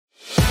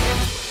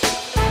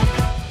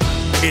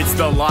It's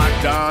the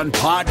Locked On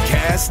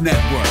Podcast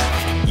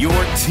Network, your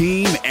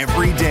team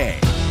every day.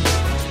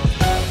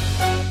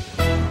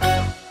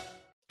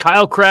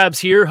 Kyle Krabs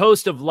here,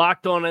 host of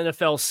Locked On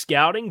NFL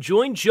Scouting.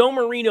 Join Joe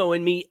Marino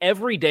and me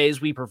every day as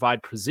we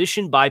provide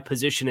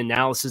position-by-position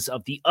analysis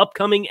of the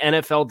upcoming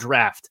NFL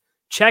Draft.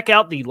 Check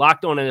out the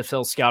Locked On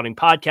NFL Scouting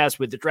podcast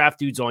with the Draft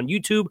Dudes on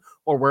YouTube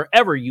or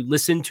wherever you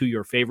listen to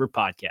your favorite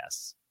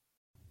podcasts.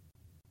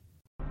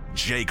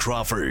 Jay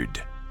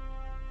Crawford,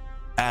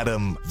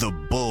 Adam the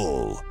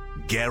Bull,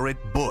 Garrett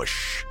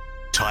Bush,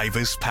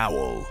 Tyvis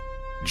Powell,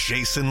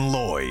 Jason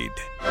Lloyd.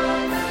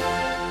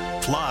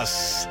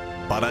 Plus,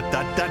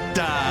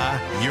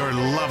 ba-da-da-da-da, you're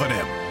loving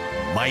him,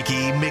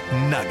 Mikey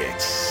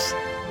McNuggets.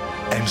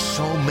 And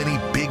so many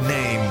big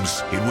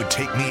names, it would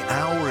take me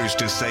hours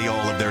to say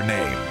all of their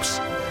names.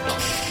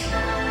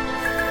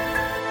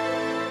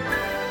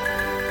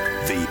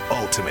 The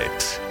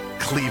ultimate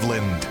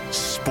Cleveland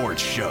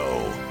sports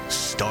show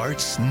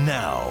starts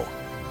now.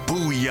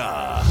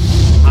 Booyah.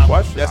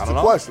 That's the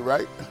question,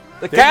 right?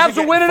 The Cavs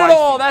are winning it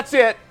all. That's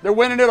it. They're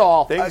winning it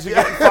all. Things are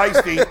getting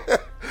feisty.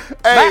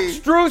 Max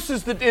Strus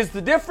is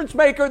the difference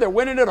maker. They're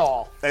winning it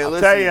all. Hey, I'll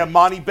tell you,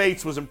 Monty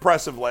Bates was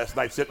impressive last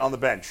night sitting on the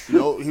bench. He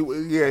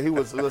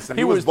was. Listen,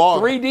 he was balling.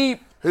 3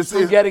 deep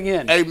from getting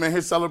in. Hey, man,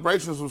 his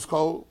celebrations was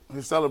cold.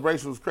 His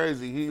celebration was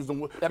crazy.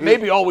 That may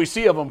be all we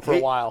see of him for a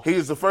while. He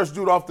was the first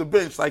dude off the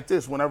bench like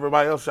this when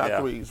everybody else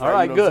shot threes. All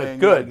right, you know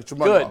good. Get your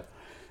money off.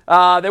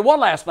 They won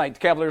last night,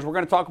 the Cavaliers. We're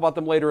going to talk about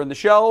them later in the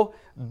show.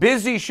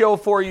 Busy show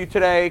for you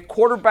today.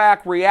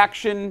 Quarterback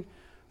reaction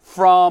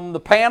from the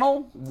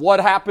panel. What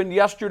happened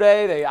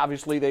yesterday?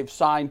 They've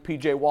signed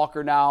P.J.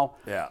 Walker now.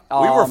 Yeah,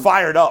 we were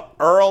fired up.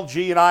 Earl,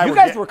 G, and I. You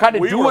guys were kind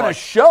of doing a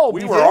show.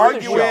 We were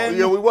arguing.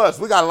 Yeah, we was.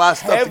 We got a lot of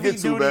stuff to get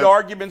to, man. Heavy-duty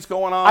arguments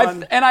going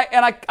on.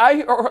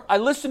 I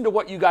listened to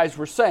what you guys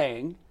were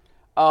saying,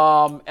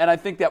 and I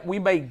think that we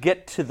may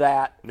get to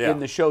that in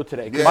the show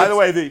today. Yeah. By the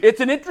way, it's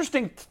an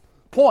interesting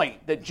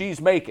point that G's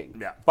making.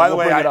 Yeah. By the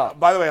way,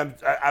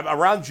 I'm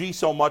around G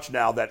so much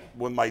now that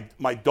when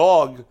my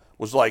dog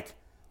was like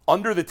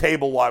under the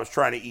table while I was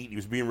trying to eat, he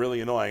was being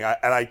really annoying.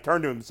 I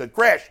turned to him and said,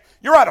 "Crash,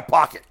 you're out of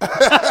pocket."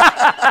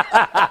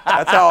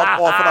 That's how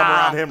often I'm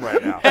around him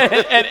right now.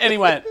 and he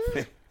went.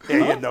 Yeah, he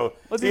had no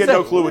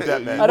clue what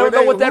that meant. I don't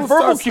know what that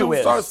verbal cue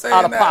is.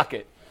 Out of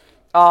pocket.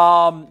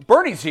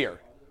 Bernie's here.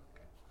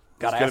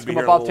 Got to ask him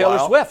about Taylor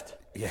Swift.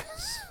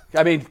 Yes.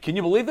 I mean, can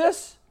you believe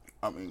this?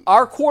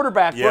 Our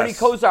quarterback, Bernie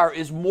Kosar,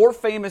 is more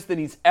famous than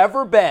he's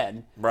ever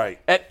been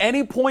at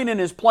any point in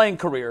his playing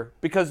career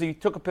because he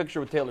took a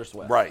picture with Taylor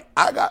Swift. Right.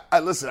 I got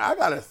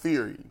a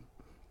theory.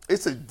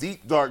 It's a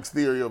deep, dark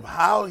theory of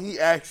how he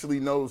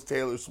actually knows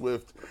Taylor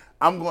Swift.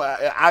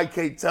 I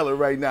can't tell it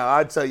right now.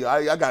 I tell you,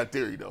 I got a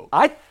theory, though.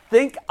 I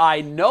think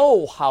I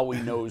know how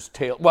he knows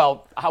Taylor.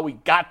 Well, how he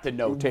got to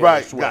know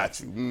Taylor Swift.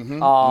 Got you.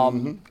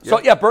 Mm-hmm.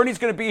 So, Bernie's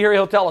going to be here.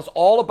 He'll tell us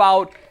all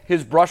about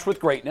his brush with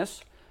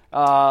greatness.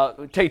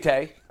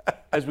 Tay-Tay,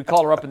 as we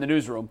call her up in the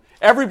newsroom.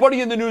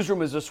 Everybody in the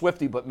newsroom is a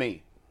Swiftie but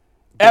me.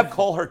 They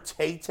call her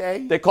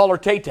Tay-Tay? They call her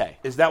Tay-Tay.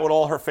 Is that what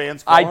all her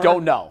fans call her? I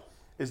don't know.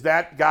 Is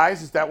that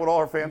what all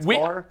her fans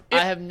call her?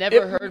 I have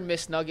never heard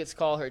Miss Nuggets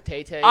call her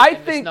Tay-Tay. I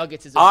think, Miss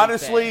Nuggets is a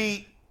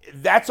honestly,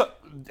 that's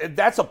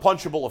a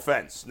punchable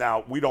offense.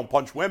 Now, we don't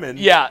punch women.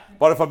 Yeah.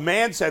 But if a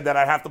man said that,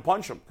 I'd have to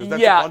punch him because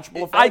that's a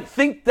punchable offense. I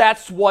think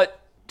that's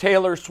what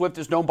Taylor Swift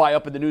is known by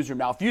up in the newsroom.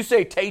 Now, if you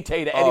say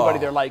Tay-Tay to anybody,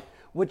 they're like,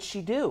 what'd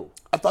she do?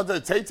 I thought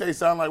that Tay-Tay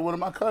sounded like one of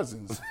my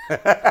cousins.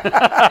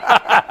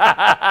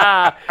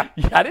 I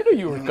didn't know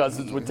you were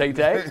cousins with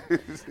Tay-Tay.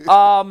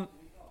 So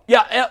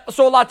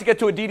a lot to get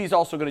to. Aditi's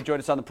also going to join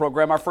us on the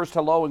program. Our first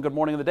hello and good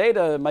morning of the day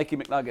to Mikey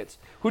McNuggets,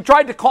 who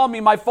tried to call me.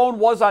 My phone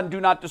was on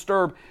Do Not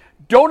Disturb.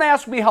 Don't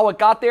ask me how it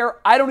got there.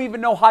 I don't even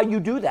know how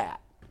you do that.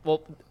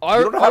 Well,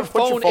 our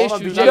phone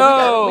issue, Jay,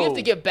 we have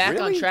to get back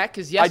on track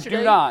because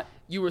yesterday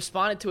you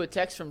responded to a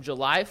text from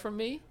July from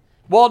me.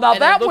 Well, now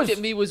and that looked at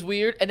me was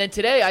weird, and then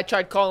today I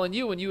tried calling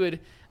you, and you had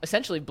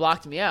essentially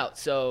blocked me out.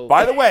 So,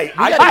 by the way,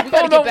 I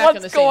don't know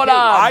what's going on.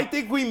 I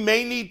think we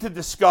may need to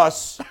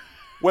discuss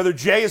whether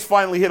Jay has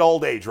finally hit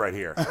old age right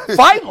here.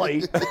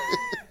 Finally?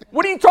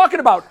 What are you talking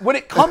about? When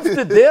it comes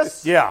to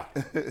this,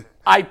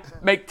 I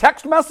make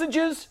text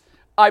messages,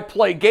 I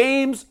play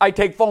games, I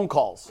take phone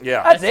calls.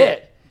 Yeah, that's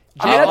it.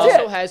 Jay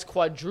also has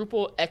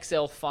quadruple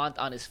XL font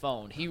on his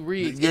phone. He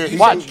reads. If you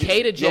watch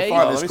K to J,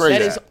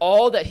 that is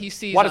all that he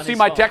sees. Want to see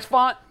my text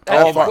font?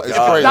 It's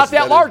not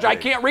that large. I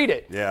can't read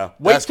it. Yeah.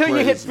 Wait till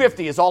you hit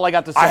 50 is all I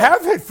got to say. I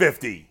have hit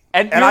 50,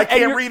 and I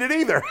can't read it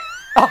either.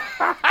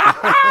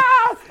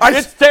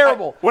 It's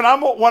terrible. When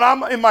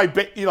I'm in my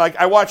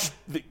I watch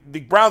the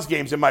Browns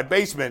games in my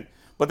basement,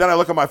 but then I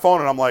look at my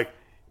phone and I'm like,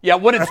 yeah,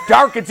 when it's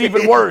dark, it's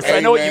even worse. I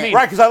know what you mean.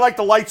 Right, because I like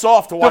the lights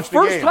off to watch the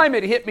game. The first time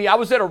it hit me, I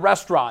was at a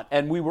restaurant,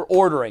 and we were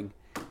ordering.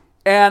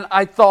 And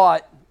I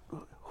thought,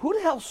 who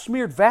the hell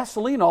smeared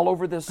Vaseline all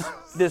over this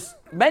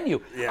menu?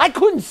 Yeah. I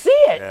couldn't see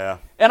it. Yeah.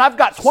 And I've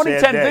got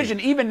 2010 vision.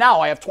 Even now,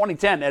 I have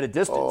 2010 at a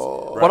distance.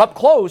 But up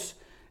close,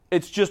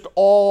 It's just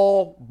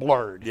all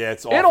blurred. Yeah,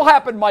 it's awful. It'll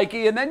happen,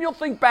 Mikey, and then you'll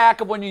think back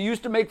of when you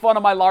used to make fun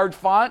of my large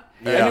font,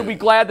 and you'll be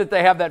glad that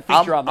they have that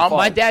feature on the phone.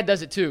 My dad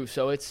does it too,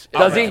 so it's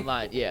does he? in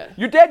line. Yeah.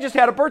 Your dad just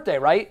had a birthday,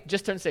 right?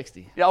 Just turned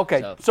 60. Yeah,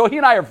 okay. So he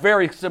and I are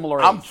very similar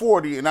age. I'm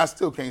 40 and I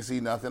still can't see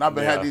nothing. I've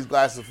been had these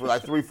glasses for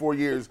like 3-4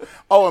 years.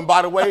 Oh, and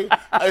by the way,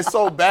 it's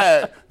so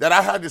bad that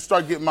I had to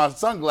start getting my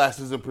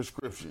sunglasses in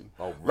prescription.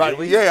 Oh,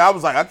 really? Like, I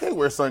was like, I can't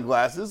wear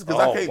sunglasses because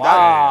I can't.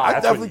 Wow. I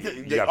definitely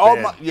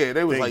can't.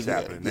 They was like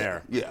happening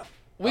there. Yeah.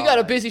 We got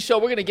a busy show.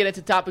 We're going to get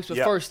into topics, but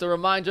first, a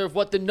reminder of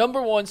what the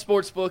 #1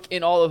 sports book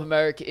in all of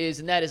America is,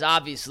 and that is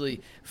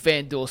obviously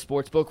FanDuel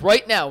Sportsbook.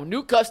 Right now,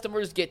 new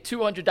customers get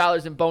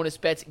 $200 in bonus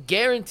bets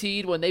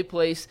guaranteed when they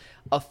place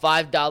a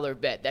 $5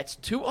 bet. That's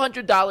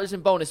 $200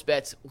 in bonus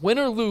bets, win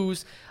or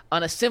lose,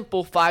 on a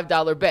simple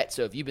 $5 bet.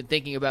 So if you've been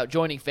thinking about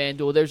joining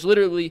FanDuel, there's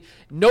literally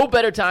no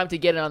better time to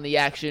get in on the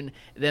action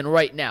than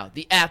right now.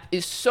 The app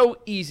is so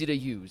easy to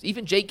use.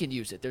 Even Jake can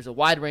use it. There's a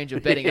wide range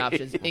of betting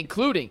options,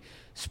 including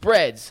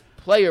spreads,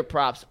 player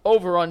props,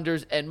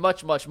 over-unders, and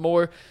much, much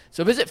more.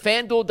 So visit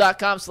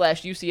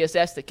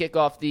FanDuel.com/UCSS to kick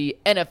off the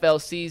NFL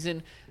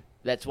season.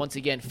 That's, once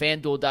again,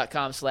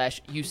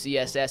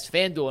 FanDuel.com/UCSS.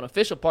 FanDuel, an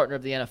official partner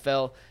of the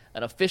NFL,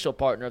 an official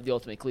partner of the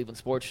Ultimate Cleveland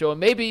Sports Show. And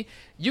maybe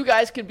you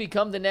guys can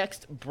become the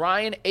next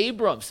Brian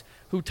Abrams,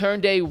 who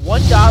turned a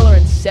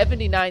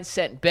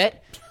 $1.79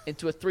 bet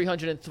into a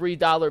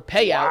 $303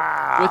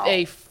 payout with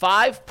a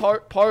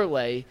 5-part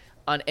parlay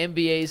on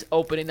NBA's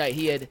opening night.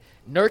 He had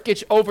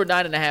Nurkic over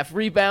 9.5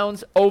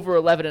 rebounds,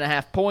 over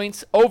 11.5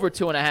 points, over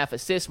 2.5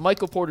 assists.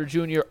 Michael Porter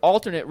Jr.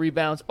 alternate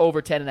rebounds,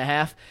 over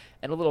 10.5,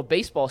 and a little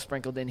baseball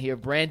sprinkled in here.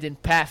 Brandon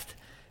Paft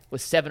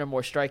with 7 or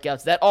more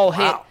strikeouts. That all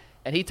hit,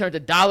 and he turned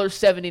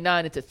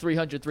 $1.79 into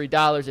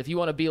 $303. If you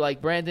want to be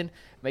like Brandon,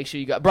 make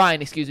sure you got Brian.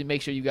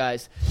 Make sure you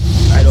guys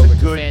head over to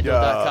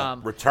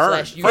FanDuel.com.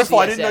 Return. First of all,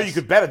 I didn't know you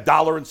could bet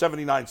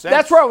 $1.79.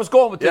 That's where I was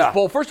going with this,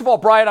 Bull. First of all,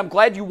 Brian, I'm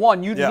glad you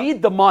won. You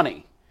need the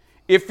money.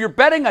 If you're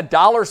betting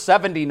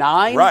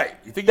 $1.79, right?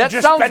 You think that you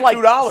just sounds bet like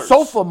 $2.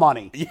 sofa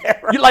money. Yeah,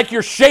 right.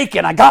 You're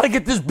shaking. I got to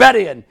get this bet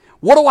in.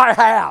 What do I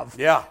have?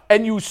 Yeah.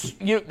 And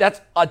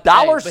that's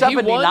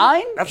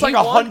 $1.79. That's like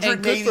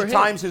 180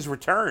 times his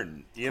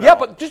return. You know? Yeah,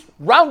 but just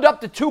round up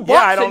to $2,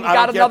 and you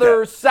got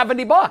another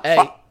 $70.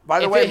 Hey, by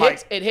the way,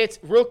 it hits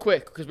real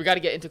quick because we got to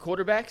get into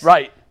quarterbacks.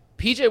 Right.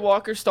 P.J.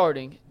 Walker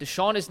starting.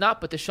 Deshaun is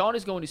not, but Deshaun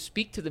is going to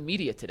speak to the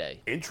media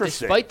today.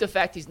 Interesting. Despite the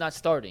fact he's not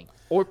starting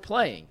or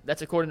playing.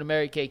 That's according to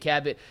Mary Kay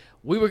Cabot.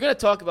 We were going to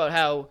talk about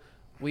how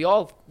we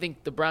all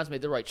think the Browns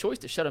made the right choice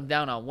to shut him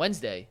down on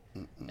Wednesday.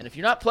 And if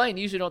you're not playing,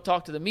 you usually don't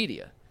talk to the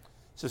media.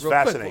 This is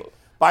fascinating.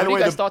 By the way, what are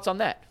you guys' thoughts on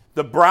that?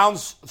 The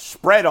Browns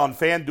spread on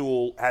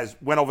FanDuel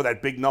went over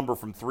that big number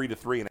from 3 to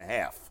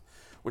 3.5.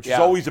 Which is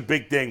always a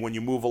big thing when you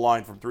move a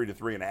line from 3 to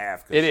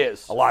 3.5. It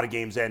is. A lot of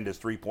games end as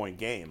 3-point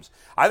games.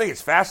 I think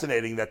it's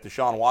fascinating that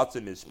Deshaun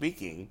Watson is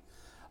speaking.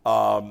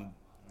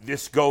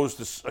 This goes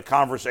to a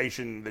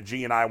conversation that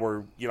G and I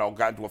got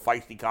into a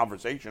feisty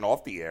conversation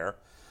off the air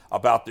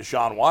about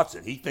Deshaun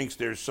Watson. He thinks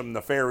there's some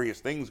nefarious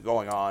things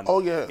going on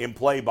in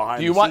play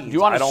behind the scenes. Do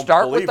you want to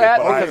start with that?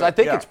 Because I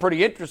think it's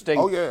pretty interesting.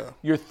 Oh, yeah.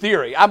 Your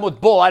theory. I'm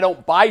with Bull. I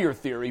don't buy your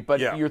theory, but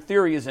your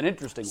theory is an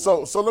interesting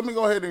one. So let me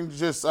go ahead and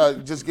just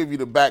give you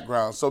the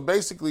background. So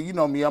basically, you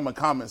know me, I'm a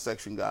comment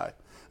section guy.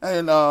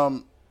 And,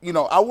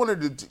 I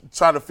wanted to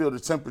try to feel the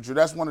temperature.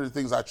 That's one of the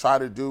things I try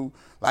to do.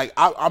 Like,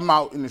 I'm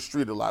out in the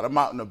street a lot. I'm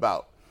out and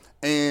about.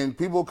 And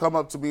people come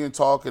up to me and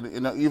talk,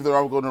 and either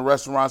I'm going to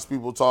restaurants,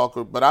 people talk,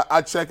 but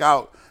I check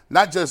out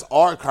not just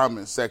our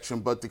comment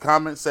section, but the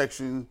comment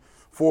section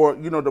for,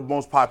 the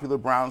most popular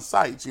Brown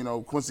sites.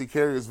 Quincy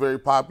Carrier is very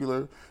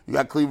popular. You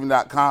got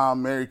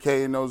Cleveland.com, Mary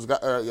Kay, and those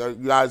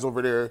guys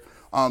over there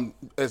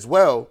as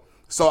well.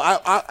 So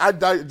I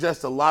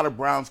digest a lot of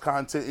Browns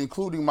content,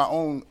 including my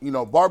own,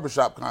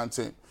 barbershop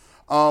content.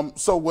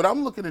 So when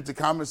I'm looking at the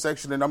comment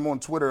section and I'm on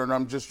Twitter and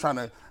I'm just trying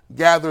to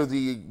gather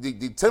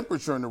the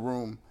temperature in the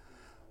room,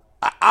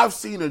 I've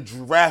seen a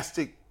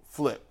drastic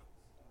flip.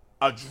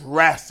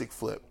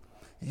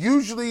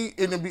 Usually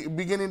in the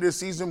beginning of the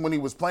season when he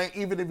was playing,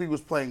 even if he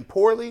was playing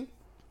poorly,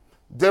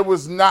 there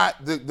was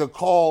not the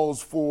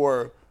calls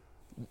for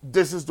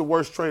this is the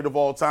worst trade of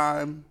all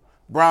time.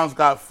 Browns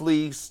got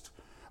fleeced.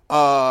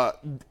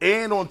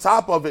 And on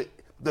top of it,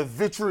 the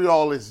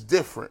vitriol is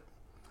different.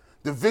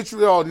 The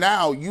vitriol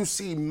now, you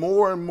see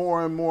more and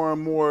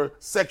more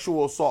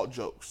sexual assault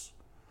jokes.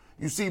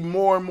 You see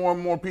more and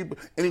more people,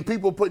 and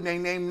people putting their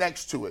name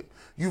next to it.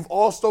 You've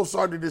also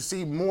started to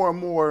see more and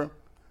more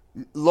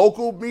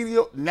local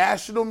media,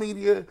 national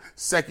media,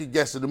 second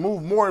guessing the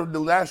move, more of the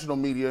national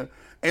media.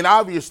 And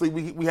obviously,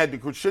 we had the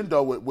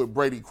crescendo with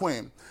Brady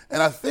Quinn.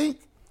 And I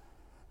think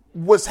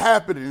what's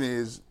happening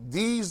is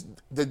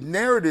the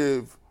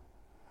narrative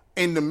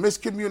and the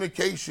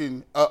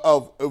miscommunication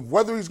of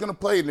whether he's going to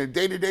play in a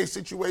day-to-day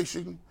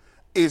situation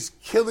is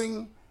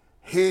killing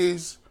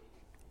his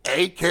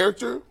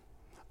character,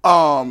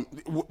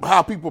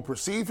 how people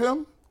perceive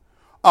him,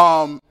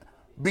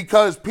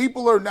 because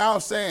people are now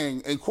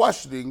saying and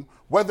questioning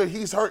whether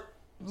he's hurt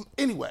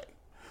anyway.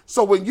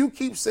 So when you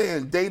keep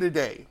saying day to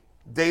day,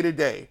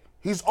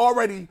 they've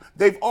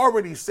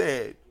already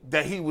said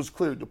that he was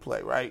cleared to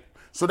play, right?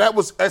 So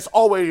that's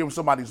already in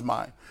somebody's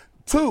mind.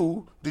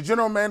 2, the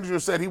general manager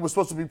said he was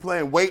supposed to be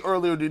playing way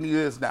earlier than he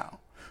is now.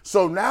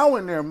 So now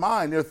in their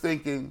mind, they're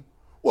thinking,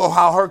 well,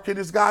 how hurt could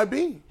this guy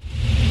be?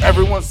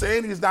 Everyone's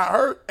saying he's not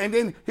hurt, and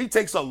then he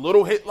takes a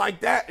little hit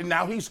like that, and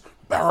now he's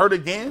hurt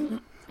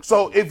again.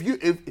 So if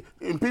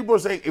people are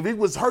saying if he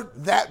was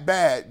hurt that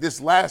bad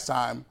this last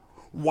time,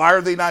 why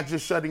are they not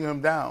just shutting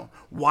him down?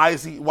 Why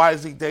is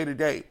he day to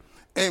day?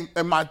 And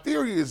my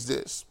theory is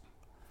this: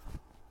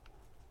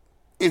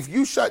 if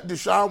you shut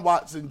Deshaun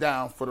Watson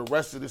down for the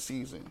rest of the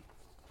season,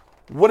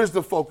 what is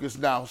the focus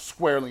now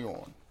squarely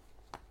on?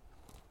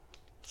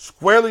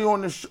 Squarely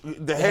on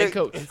the head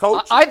coach.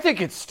 I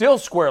think it's still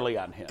squarely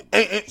on him,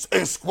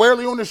 and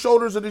squarely on the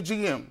shoulders of the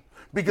GM,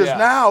 because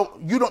now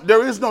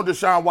there is no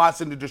Deshaun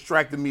Watson to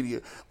distract the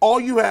media.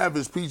 All you have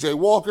is PJ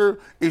Walker.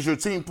 Is your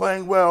team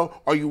playing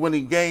well? Are you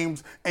winning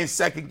games? And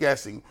second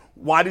guessing.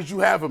 Why did you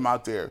have him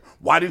out there?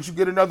 Why didn't you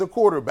get another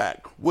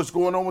quarterback? What's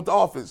going on with the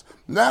offense?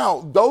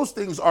 Now those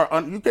things are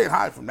you can't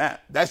hide from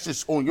that. That's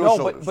just on your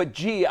shoulders. But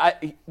G,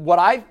 what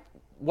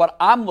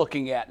I'm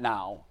looking at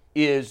now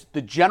is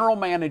the general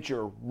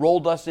manager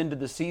rolled us into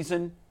the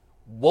season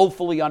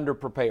woefully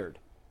underprepared.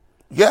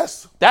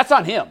 Yes. That's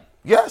on him.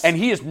 Yes. And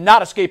he is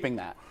not escaping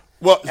that.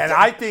 Well, and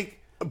I think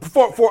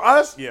for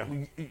us,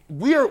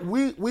 we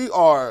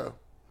are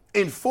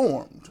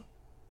informed.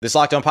 This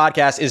Locked On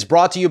podcast is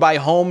brought to you by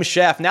Home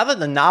Chef. Now that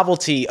the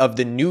novelty of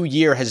the new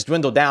year has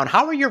dwindled down,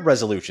 how are your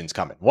resolutions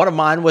coming? One of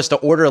mine was to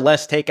order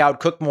less takeout,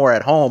 cook more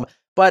at home,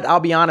 but I'll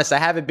be honest, I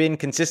haven't been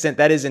consistent.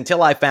 That is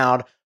until I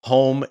found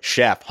Home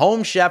Chef.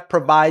 Home Chef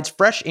provides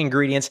fresh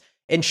ingredients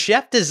and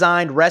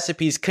chef-designed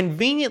recipes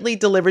conveniently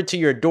delivered to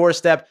your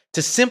doorstep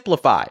to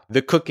simplify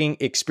the cooking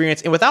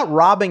experience and without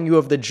robbing you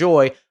of the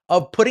joy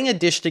of putting a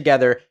dish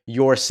together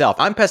yourself.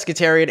 I'm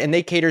pescatarian and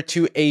they cater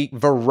to a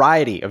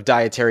variety of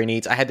dietary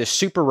needs. I had this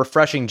super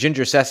refreshing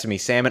ginger sesame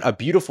salmon, a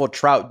beautiful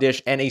trout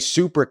dish, and a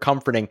super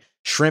comforting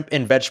shrimp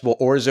and vegetable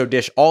orzo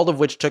dish, all of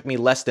which took me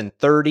less than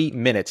 30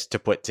 minutes to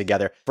put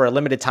together. For a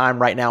limited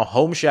time right now,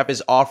 Home Chef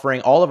is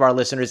offering all of our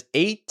listeners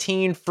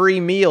 18 free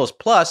meals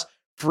plus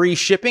free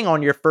shipping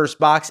on your first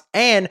box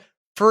and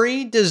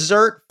free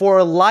dessert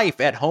for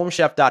life at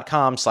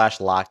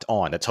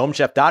homechef.com/lockedon. That's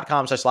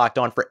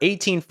homechef.com/lockedon for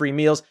 18 free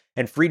meals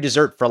and free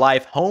dessert for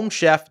life.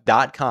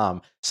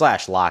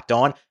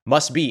 Homechef.com/lockedon.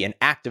 Must be an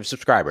active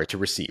subscriber to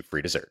receive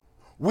free dessert.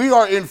 We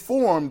are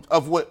informed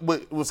of what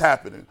was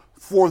happening.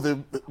 For the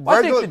regular,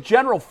 I think the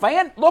general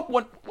fan, look,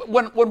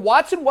 when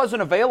Watson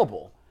wasn't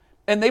available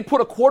and they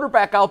put a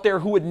quarterback out there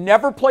who had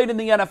never played in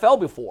the NFL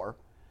before,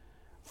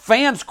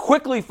 fans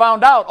quickly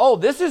found out, oh,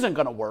 this isn't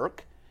going to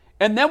work.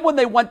 And then when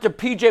they went to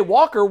PJ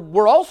Walker,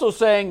 we're also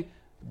saying,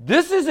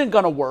 this isn't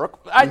going to work.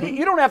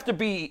 You don't have to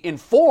be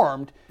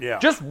informed. Yeah.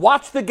 Just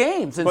watch the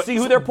games and see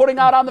who they're putting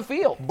out on the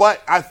field.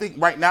 But I think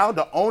right now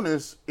the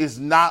onus is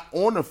not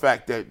on the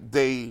fact that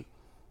they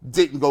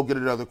didn't go get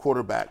another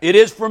quarterback. It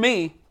is for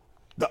me.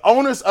 The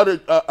onus of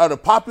the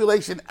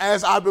population,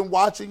 as I've been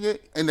watching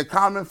it, and the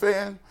common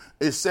fan,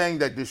 is saying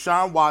that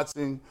Deshaun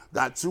Watson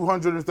got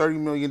 $230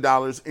 million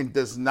and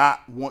does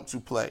not want to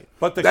play.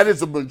 But that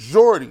is a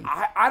majority.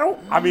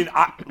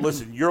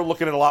 Listen, you're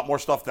looking at a lot more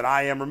stuff than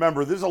I am.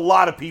 Remember, there's a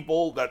lot of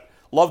people that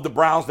love the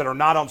Browns that are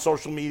not on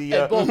social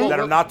media, that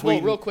are not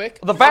tweeting. Real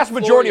quick. The vast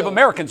majority of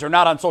Americans are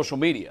not on social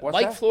media.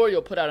 Mike Florio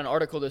put out an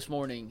article this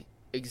morning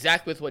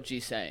exactly with what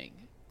G's saying.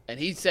 And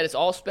he said it's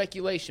all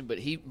speculation, but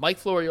Mike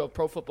Florio of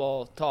Pro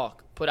Football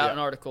Talk put out an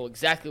article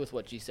exactly with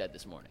what G said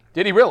this morning.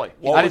 Did he really?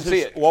 I didn't see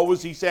it. What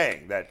was he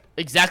saying? That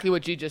exactly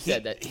what G just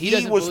said. That he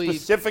doesn't was believe,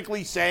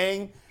 specifically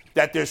saying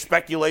that there's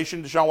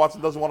speculation Deshaun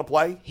Watson doesn't want to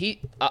play?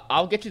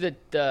 I'll get you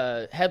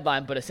the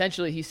headline, but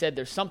essentially he said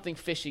there's something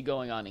fishy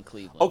going on in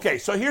Cleveland. Okay,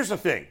 so here's the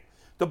thing.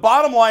 The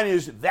bottom line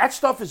is that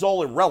stuff is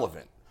all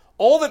irrelevant.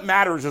 All that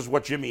matters is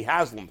what Jimmy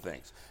Haslam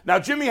thinks. Now,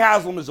 Jimmy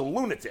Haslam is a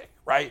lunatic,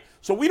 right?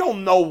 So we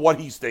don't know what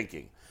he's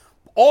thinking.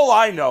 All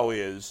I know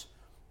is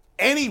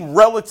any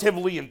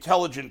relatively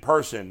intelligent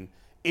person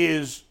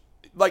is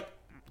like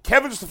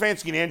Kevin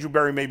Stefanski and Andrew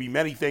Berry may be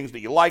many things that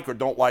you like or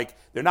don't like.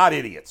 They're not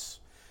idiots.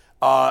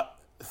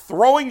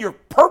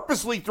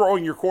 Purposely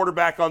throwing your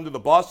quarterback under the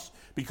bus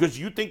because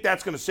you think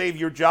that's going to save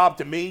your job,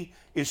 to me,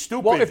 is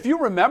stupid. Well, if you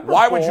remember,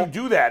 why would you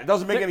do that? It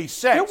doesn't make any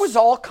sense. There was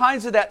all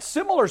kinds of that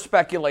similar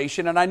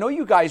speculation, and I know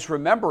you guys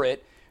remember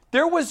it.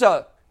 There was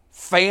a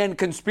fan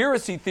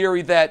conspiracy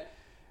theory that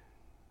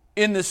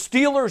in the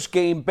Steelers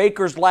game,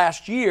 Baker's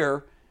last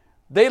year,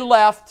 they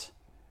left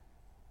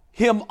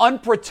him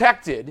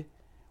unprotected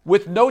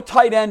with no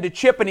tight end to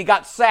chip, and he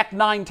got sacked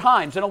 9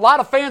 times. And a lot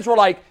of fans were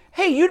like,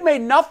 hey, you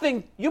made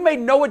nothing. You made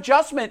no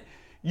adjustment.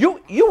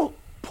 You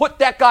put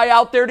that guy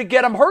out there to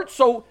get him hurt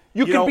so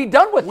you can be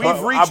done with him. A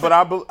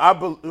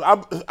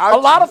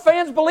lot of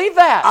fans believe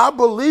that. I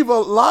believe a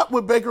lot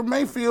with Baker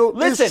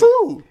Mayfield is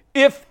true.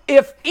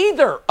 If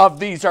either of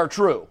these are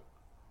true,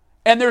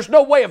 and there's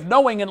no way of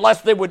knowing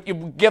unless they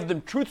would give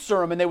them truth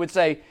serum and they would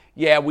say,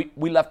 yeah,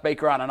 we left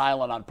Baker on an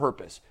island on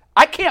purpose.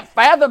 I can't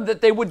fathom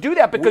that they would do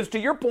that because, to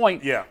your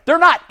point, they're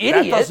not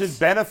idiots. That doesn't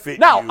benefit you.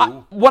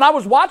 Now, when I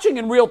was watching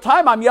in real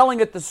time, I'm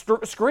yelling at the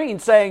screen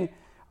saying,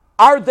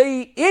 are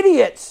they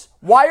idiots?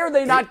 Why are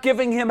they not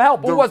giving him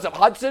help? Who was it,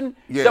 Hudson,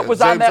 that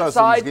was on that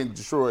side?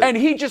 And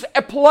he just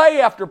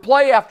play after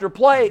play after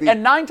play,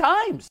 and 9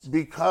 times.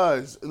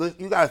 Because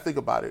you got to think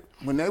about it.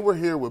 When they were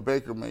here with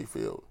Baker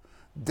Mayfield,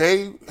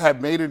 they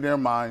had made in their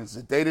minds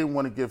that they didn't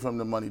want to give him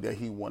the money that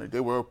he wanted.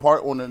 They were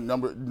apart on the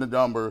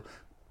number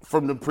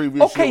from the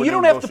previous year. Okay, you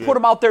don't have to put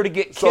him out there to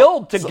get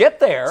killed to get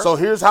there. So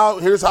here's how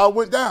it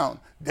went down.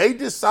 They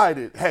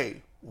decided,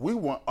 hey, we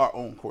want our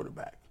own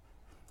quarterback.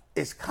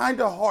 It's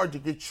kind of hard to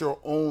get your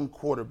own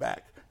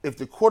quarterback if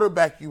the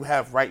quarterback you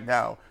have right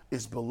now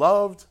is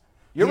beloved.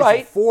 You're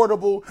right.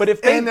 Affordable, but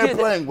if they're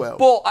playing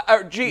well.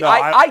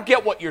 I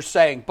get what you're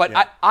saying, but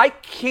I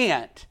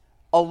can't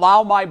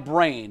allow my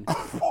brain.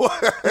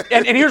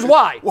 and here's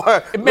why.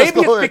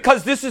 Maybe it's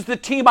because this is the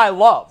team I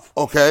love.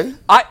 Okay.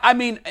 I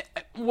mean,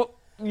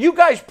 you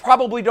guys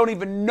probably don't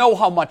even know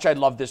how much I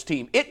love this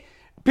team.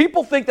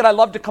 People think that I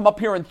love to come up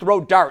here and throw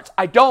darts.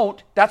 I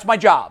don't. That's my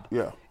job.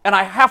 Yeah. And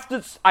I have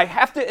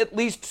to at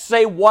least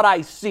say what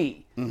I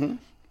see. Mm-hmm.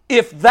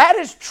 If that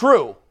is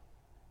true,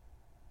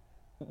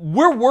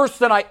 we're worse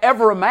than I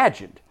ever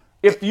imagined.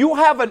 If you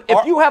have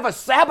a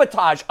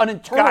sabotage, an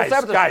internal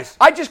sabotage, guys,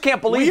 I just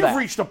can't believe that.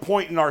 We've reached a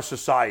point in our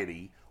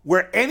society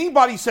where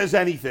anybody says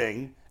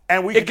anything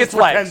and we can just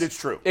pretend it's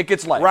true. It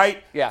gets legs.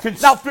 Right? Yeah.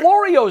 Now,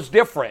 Florio's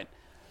different.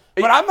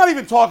 But I'm not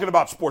even talking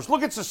about sports.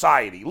 Look at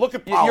society. Look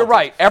at politics. You're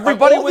right.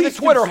 Everybody with a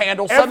Twitter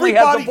handle suddenly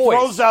has a voice. Everybody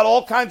throws out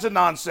all kinds of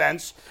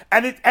nonsense,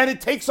 and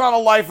it takes on a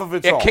life of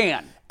its own. It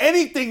can.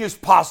 Anything is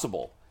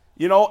possible.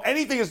 You know,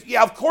 anything is.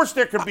 Yeah, of course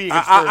there could be.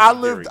 I've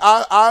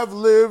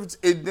lived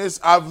in this.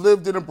 I've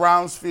lived in a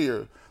brown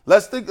sphere.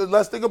 Let's think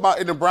about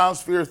in the brown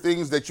sphere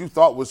things that you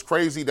thought was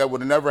crazy that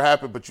would have never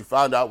happened, but you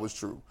found out was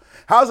true.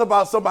 How's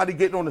about somebody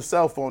getting on the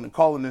cell phone and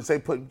calling and say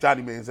put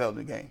Johnny Manziel in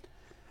the game?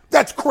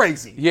 That's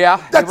crazy.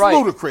 Yeah, that's right.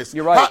 ludicrous.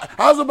 You're right.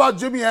 How's about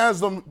Jimmy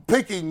Haslam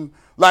picking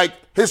like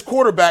his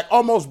quarterback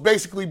almost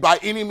basically by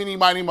any, mini,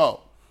 miny, mo?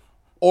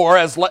 Or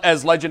as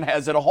legend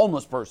has it, a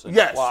homeless person.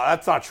 Yes. Well,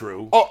 that's not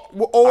true.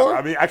 Or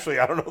I mean, actually,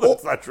 I don't know if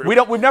that's not true. We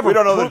don't know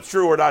that it's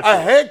true or not true. A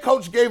head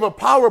coach gave a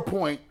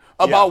PowerPoint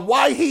about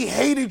why he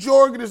hated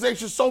your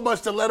organization so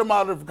much to let him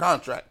out of the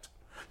contract.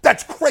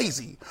 That's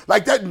crazy.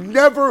 Like that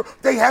never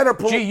they had a.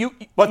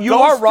 But you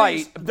are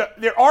right.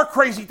 There are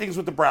crazy things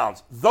with the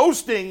Browns.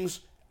 Those things,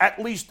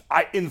 at least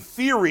in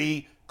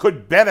theory,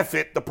 could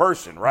benefit the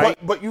person, right?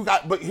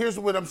 But here's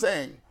what I'm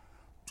saying.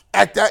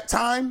 At that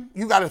time,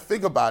 you got to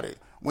think about it.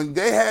 When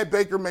they had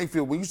Baker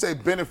Mayfield, when you say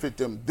benefit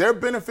them, their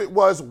benefit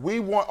was we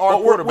want our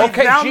quarterback.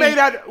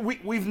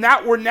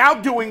 We're now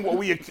doing what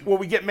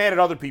we get mad at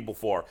other people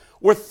for.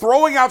 We're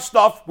throwing out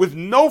stuff with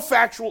no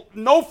facts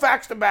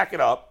to back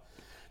it up.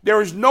 There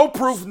is no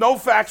proof, no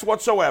facts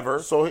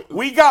whatsoever. So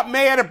we got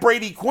mad at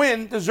Brady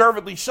Quinn,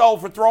 deservedly so,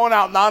 for throwing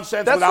out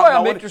nonsense. That's without why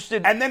I'm knowing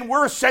interested. And then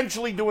we're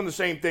essentially doing the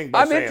same thing.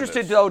 I'm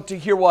interested though to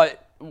hear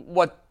what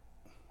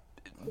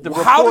the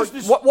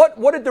report.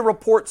 What did the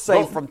report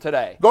say from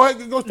today? Go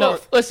ahead, go start.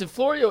 No, listen,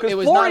 Florio. It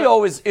was Florio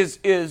not.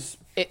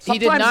 He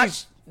did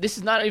not. This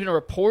is not even a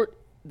report.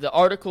 The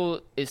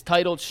article is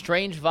titled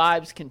 "Strange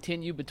Vibes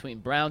Continue Between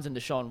Browns and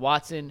Deshaun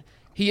Watson."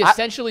 He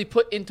essentially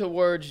put into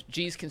words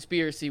G's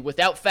conspiracy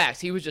without facts.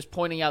 He was just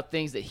pointing out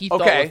things that he thought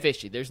were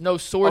fishy. There's no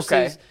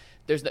sources.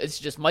 It's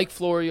just Mike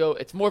Florio.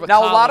 It's more of a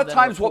now. A lot of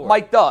times, what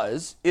Mike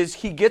does is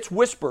he gets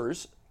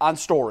whispers on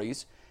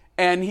stories.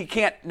 And he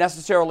can't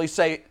necessarily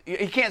say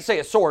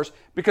a source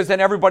because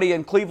then everybody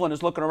in Cleveland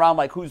is looking around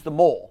like, who's the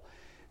mole?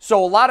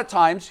 So a lot of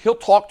times he'll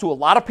talk to a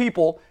lot of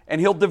people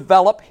and he'll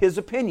develop his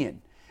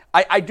opinion.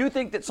 I do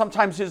think that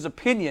sometimes his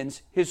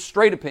opinions, his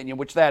straight opinion,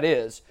 which that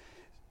is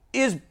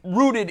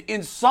rooted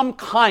in some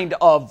kind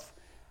of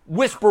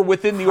whisper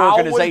within the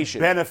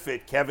organization. How would it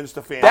benefit Kevin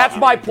Stefanski? That's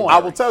my point. I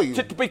will tell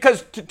you.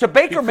 Because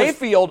Baker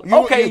Mayfield,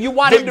 you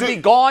want him to be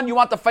gone. You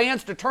want the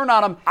fans to turn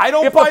on him. I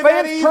don't If buy the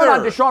fans that turn on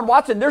either. Deshaun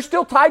Watson, they're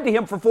still tied to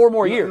him for 4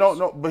 more years.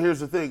 No. But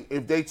here's the thing: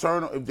 if they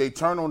turn on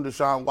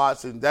Deshaun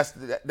Watson, that's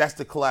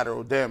the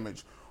collateral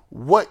damage.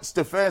 What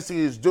Stefanski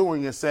is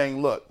doing is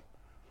saying, look,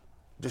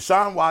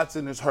 Deshaun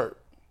Watson is hurt.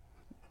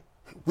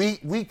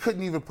 We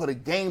couldn't even put a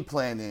game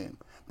plan in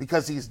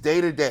because he's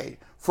day to day.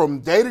 From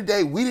day to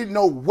day, we didn't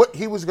know what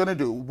he was going to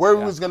do, where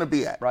he was going to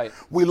be at. Right.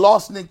 We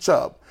lost Nick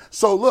Chubb.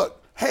 So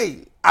look,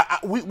 hey,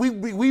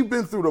 we've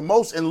been through the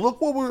most, and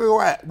look where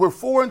we're at. We're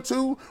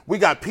 4-2. We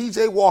got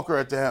P.J. Walker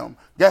at the helm.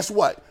 Guess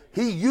what?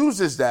 He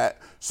uses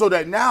that so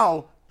that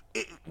now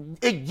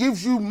it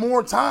gives you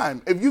more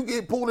time. If you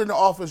get pulled in the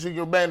office and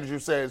your manager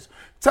says,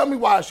 "Tell me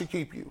why I should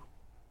keep you,"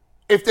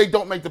 if they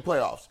don't make the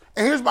playoffs.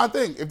 And here's my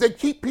thing: if they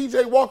keep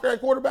P.J. Walker at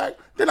quarterback,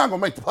 they're not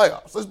going to make the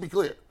playoffs. Let's be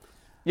clear.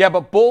 Yeah,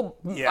 but Bull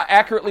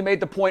accurately made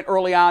the point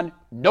early on.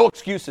 No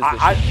excuses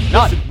this year.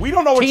 None. Listen, we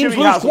don't know what Teams Jimmy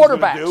lose Haslam's going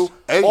to quarterbacks. do.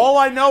 Hey. All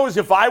I know is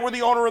if I were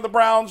the owner of the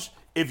Browns,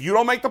 if you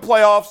don't make the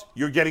playoffs,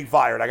 you're getting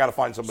fired. I got to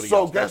find somebody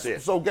else. That's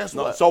it. So guess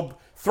what? So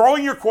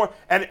throwing your core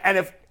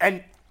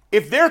and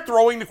If they're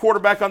throwing the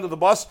quarterback under the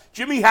bus,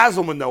 Jimmy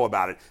Haslam would know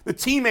about it. The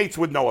teammates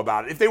would know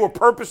about it if they were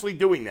purposely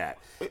doing that.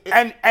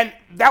 And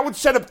that would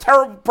set a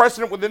terrible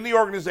precedent within the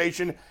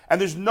organization, and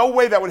there's no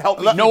way that would help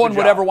me. No one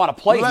would ever want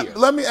to play here.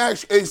 Let me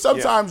ask you,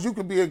 sometimes you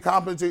can be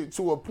incompetent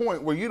to a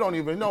point where you don't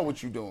even know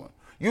what you're doing.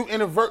 You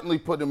inadvertently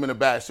put him in a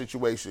bad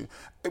situation.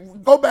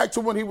 Go back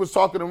to when he was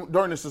talking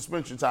during the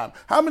suspension time.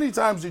 How many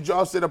times did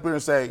y'all sit up here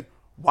and say,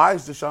 why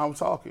is Deshaun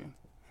talking?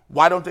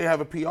 Why don't they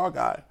have a PR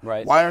guy?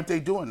 Right. Why aren't they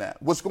doing that?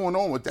 What's going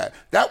on with that?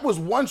 That was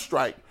one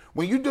strike.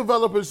 When you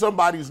developing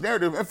somebody's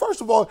narrative, and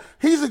first of all,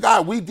 he's a guy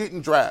we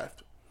didn't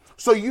draft.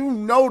 So you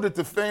know that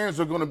the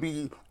fans are going to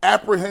be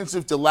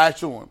apprehensive to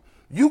latch on.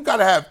 You got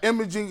to have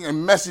imaging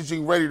and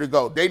messaging ready to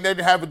go. They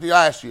didn't have it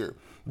last year.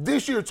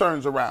 This year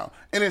turns around.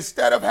 And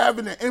instead of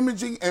having the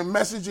imaging and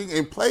messaging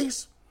in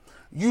place,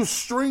 you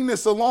string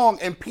this along,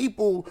 and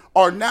people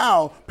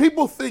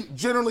think,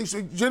 generally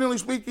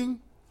speaking,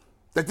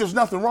 that there's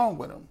nothing wrong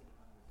with him.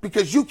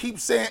 Because you keep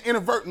saying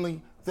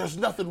inadvertently, there's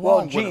nothing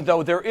wrong with him.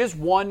 Though, there is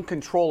one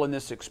control in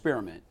this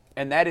experiment,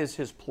 and that is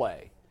his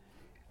play.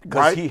 Because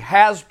Right. he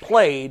has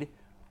played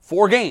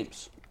 4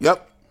 games.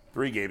 Yep.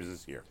 3 games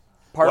this year.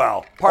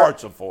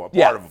 Parts of 4.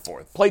 Yeah, Part of a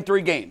 4th. Played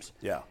 3 games.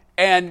 Yeah.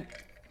 And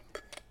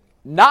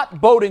not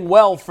boding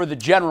well for the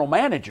general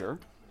manager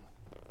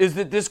is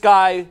that this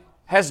guy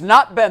has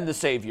not been the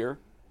savior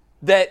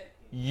that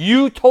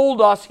you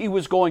told us he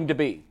was going to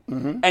be.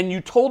 Mm-hmm. And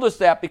you told us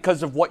that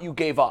because of what you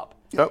gave up.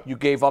 Yep. You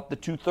gave up the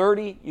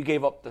 230. You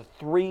gave up the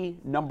 3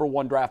 number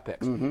 1 draft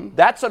picks. Mm-hmm.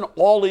 That's an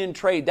all-in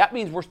trade. That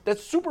means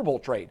that's a Super Bowl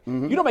trade.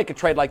 Mm-hmm. You don't make a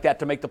trade like that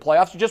to make the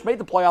playoffs. You just made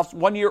the playoffs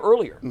 1 year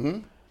earlier. Mm-hmm.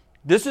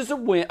 This is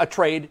a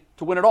trade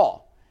to win it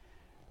all.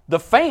 The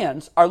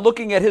fans are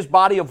looking at his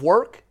body of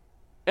work,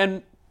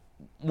 and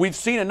we've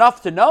seen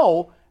enough to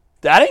know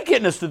that ain't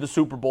getting us to the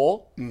Super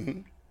Bowl.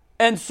 Mm-hmm.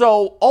 And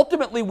so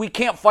ultimately we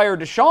can't fire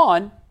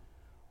Deshaun.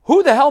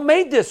 Who the hell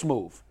made this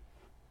move?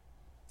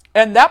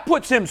 And that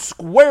puts him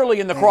squarely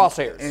in the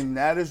crosshairs. And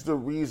that is the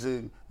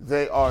reason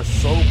they are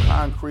so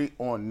concrete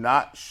on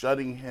not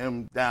shutting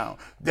him down.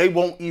 They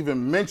won't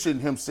even mention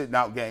him sitting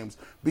out games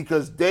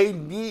because they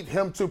need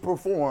him to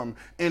perform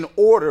in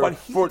order. But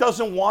he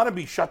doesn't want to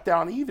be shut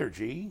down either,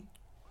 G.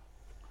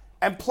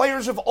 And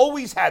players have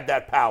always had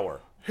that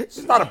power.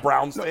 It's not a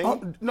Browns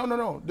thing.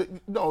 No.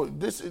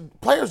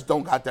 Players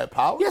don't got that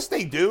power. Yes,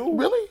 they do.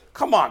 Really?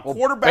 Come on,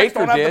 quarterbacks Baker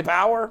don't have did. the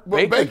power.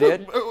 Baker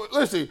did.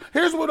 Listen,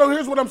 here's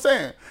what I'm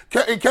saying.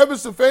 And Kevin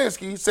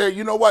Stefanski said,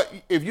 you know what?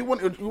 If you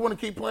want to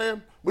keep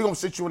playing, we're gonna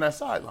sit you on that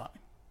sideline.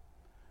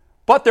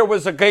 But there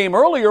was a game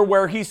earlier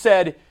where he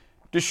said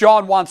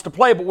Deshaun wants to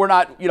play, but we're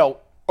not,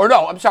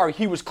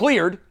 he was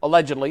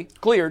allegedly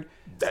cleared.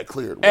 That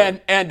cleared. And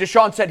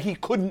Deshaun said he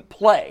couldn't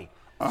play.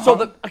 Uh-huh. So,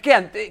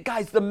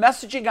 guys, the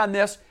messaging on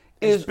this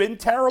is been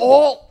terrible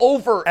all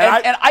over.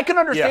 And I can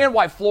understand Yeah.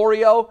 why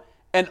Florio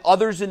and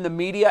others in the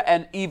media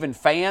and even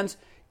fans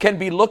can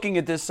be looking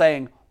at this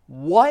saying,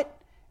 what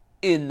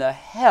in the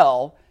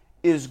hell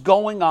is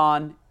going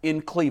on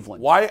in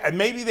Cleveland? Why? And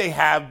maybe they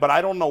have, but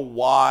I don't know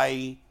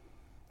why.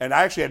 And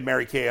I actually had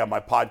Mary Kay on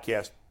my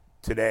podcast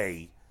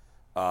today.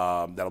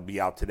 That'll be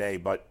out today.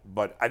 But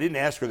I didn't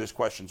ask her this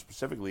question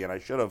specifically, and I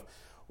should have.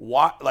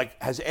 Why?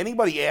 Has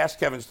anybody asked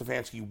Kevin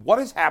Stefanski what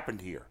has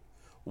happened here?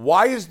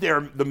 Why is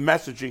the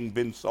messaging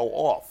been so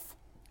off?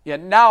 Yeah,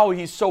 now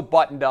he's so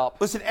buttoned up.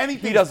 Listen,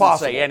 anything's he doesn't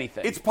possible. say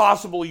anything. It's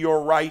possible.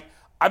 You're right.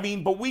 I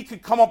mean, but we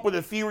could come up with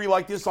a theory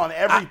like this on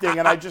everything,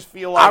 and I just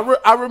feel like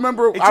I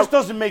remember it just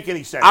doesn't make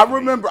any sense. I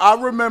remember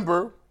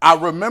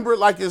it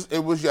like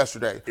it was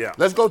yesterday. Yeah.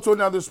 Let's go to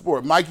another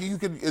sport. Mikey, you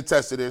can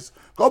attest to this.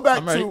 Go back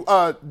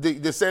to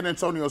the San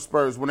Antonio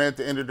Spurs when they're at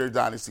the end of their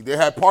dynasty. They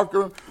had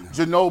Parker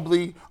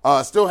Ginobili,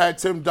 still had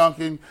Tim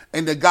Duncan,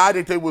 and the guy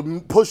that they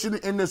were pushing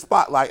in the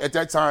spotlight at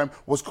that time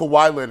was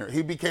Kawhi Leonard.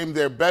 He became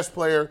their best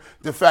player,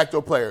 de facto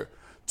player.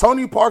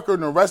 Tony Parker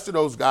and the rest of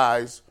those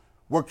guys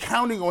were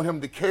counting on him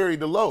to carry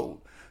the load.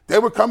 They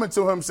were coming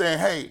to him saying,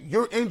 hey,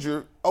 you're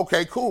injured.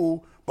 Okay,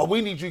 cool, but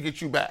we need you to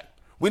get you back.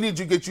 We need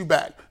you to get you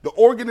back. The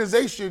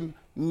organization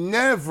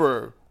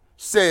never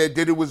said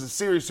that it was as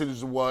serious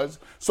as it was,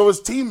 so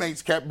his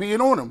teammates kept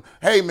being on him.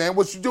 Hey, man,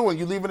 what you doing?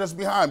 You leaving us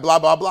behind, blah,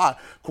 blah, blah.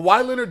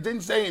 Kawhi Leonard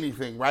didn't say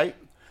anything, right?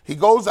 He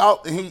goes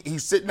out and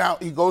he's sitting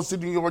out. He goes to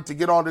New York to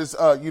get all this,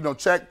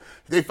 check.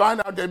 They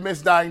find out they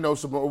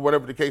misdiagnosed him or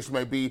whatever the case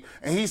may be.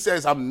 And he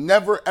says, I'm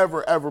never,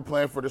 ever, ever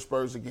playing for the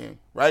Spurs again,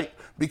 right?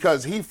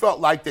 Because he felt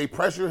like they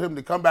pressured him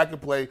to come back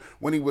and play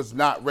when he was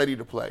not ready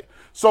to play.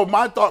 So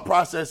my thought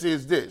process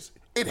is this.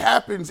 It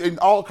happens in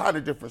all kind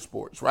of different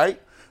sports,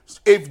 right?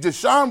 If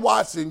Deshaun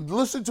Watson,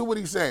 listen to what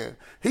he's saying.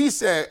 He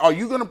said, are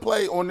you going to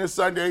play on this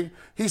Sunday?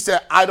 He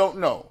said, I don't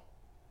know.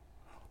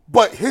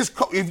 But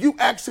if you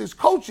ask his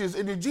coaches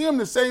and the GM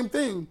the same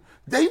thing,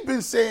 they've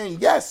been saying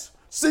yes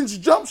since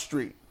Jump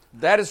Street.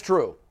 That is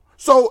true.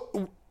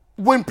 So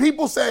when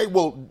people say,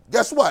 well,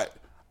 guess what?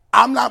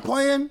 I'm not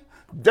playing,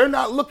 they're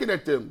not looking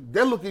at them.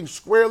 They're looking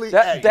squarely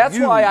at you. That's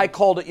why I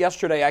called it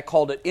yesterday. I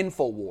called it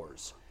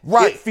InfoWars.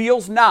 Right. It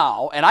feels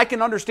now, and I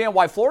can understand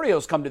why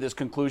Florio's come to this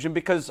conclusion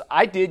because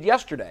I did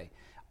yesterday.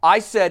 I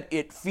said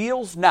it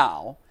feels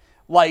now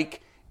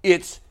like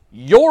it's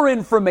your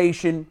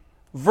information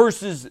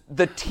versus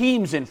the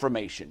team's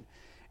information.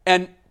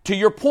 And to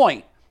your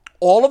point,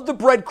 all of the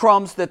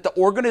breadcrumbs that the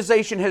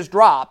organization has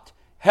dropped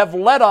have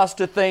led us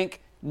to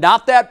think,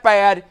 not that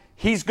bad,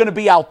 he's going to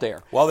be out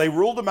there. Well, they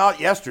ruled him out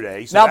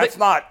yesterday, so now that's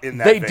not in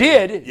that They vein.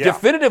 did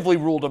definitively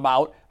ruled him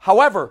out.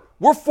 However,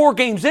 we're 4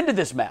 games into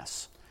this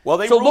mess. Well,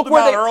 they ruled him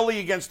out early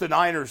against the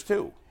Niners,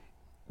 too,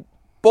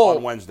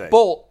 on Wednesday.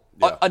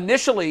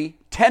 Initially,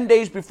 10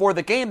 days before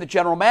the game, the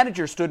general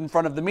manager stood in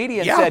front of the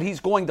media and said he's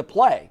going to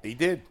play. He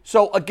did.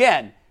 So,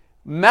 again,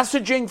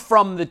 messaging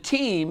from the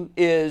team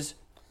is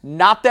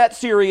not that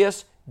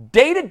serious.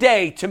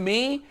 Day-to-day, to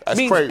me,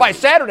 means crazy. By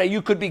Saturday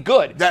you could be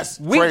good. That's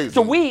week crazy.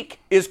 to week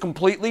is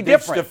completely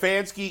different.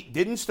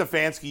 Didn't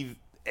Stefanski,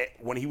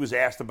 when he was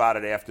asked about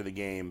it after the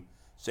game,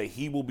 say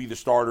he will be the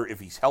starter if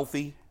he's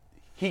healthy?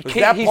 He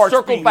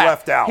circled back.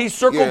 Left out. He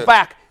circled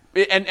back.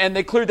 And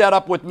they cleared that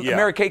up with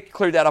Mary Kay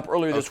cleared that up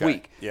earlier this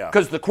week.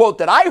 Because the quote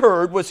that I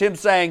heard was him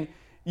saying,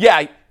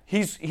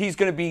 he's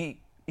going to be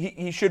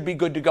he should be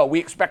good to go. We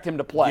expect him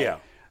to play. Yeah.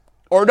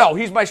 Or no,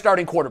 he's my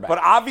starting quarterback. But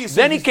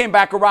obviously then he came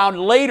back around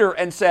later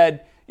and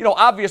said,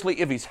 obviously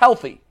if he's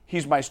healthy,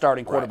 he's my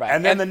starting quarterback. Right.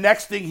 And then the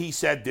next thing he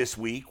said this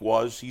week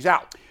was he's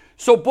out.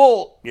 So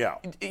Bull,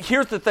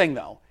 here's the thing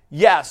though.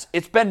 Yes,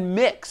 it's been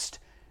mixed.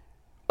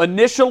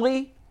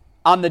 Initially,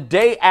 on the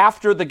day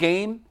after the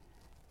game,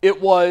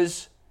 it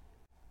was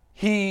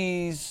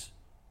he's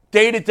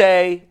day to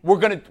day. We're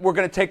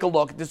gonna take a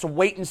look. Just a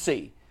wait and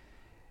see.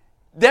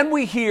 Then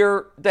we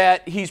hear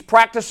that he's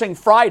practicing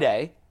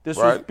Friday. This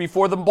was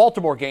before the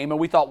Baltimore game, and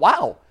we thought,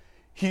 wow,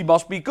 he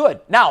must be good.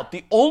 Now,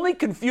 the only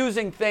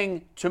confusing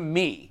thing to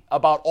me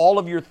about all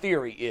of your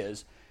theory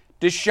is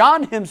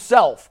Deshaun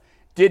himself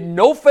did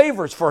no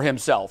favors for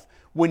himself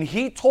when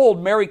he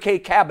told Mary Kay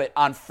Cabot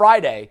on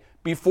Friday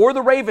before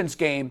the Ravens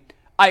game,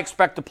 I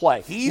expect to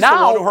play. He's the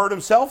one who hurt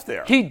himself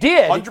there. He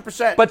did.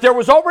 100%. But there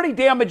was already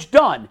damage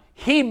done.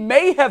 He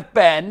may have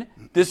been,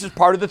 this is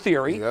part of the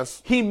theory,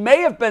 he may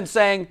have been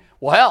saying,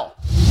 well, hell,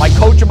 my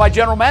coach and my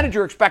general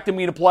manager expecting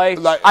me to play.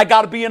 I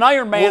got to be an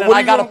Iron Man and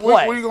I got to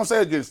play. What are you going to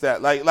say against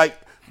that? Like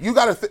you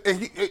got to,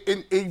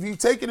 if you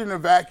take it in a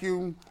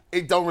vacuum,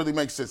 it don't really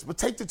make sense. But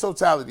take the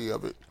totality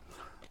of it.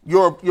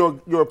 You're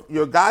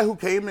a guy who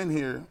came in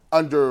here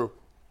under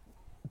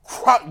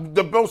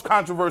the most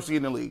controversy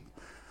in the league.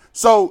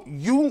 So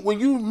when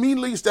you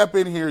immediately step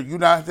in here, you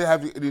have to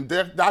have to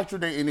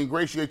indoctrinate and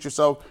ingratiate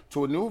yourself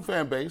to a new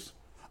fan base,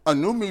 a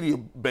new media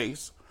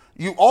base.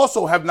 You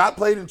also have not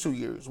played in 2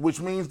 years, which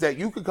means that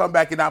you could come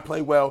back and not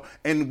play well,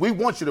 and we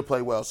want you to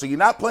play well. So you're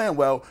not playing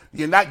well.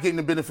 You're not getting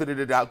the benefit of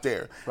it out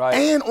there. Right.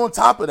 And on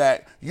top of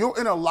that, you're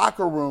in a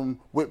locker room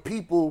with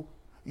people.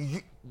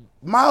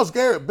 Myles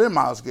Garrett,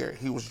 Myles Garrett.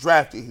 He was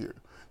drafted here.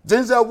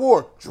 Denzel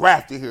Ward,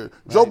 drafted here.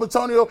 Right. Joe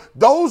Bitonio,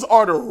 those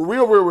are the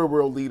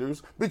real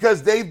leaders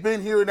because they've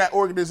been here in that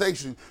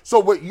organization. So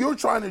what you're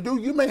trying to do,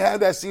 you may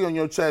have that C on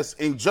your chest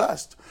and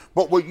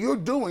but what you're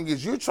doing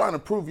is you're trying to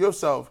prove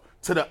yourself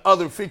to the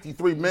other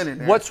 53 men in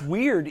there. What's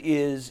weird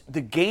is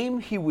the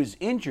game he was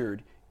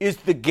injured is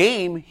the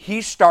game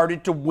he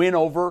started to win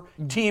over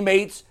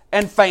teammates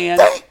and fans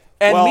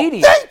and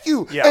media. Thank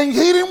you. Yeah. And he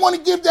didn't want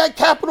to give that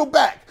capital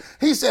back.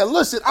 He said,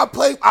 listen,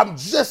 I'm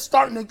just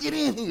starting to get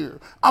in here.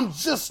 I'm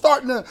just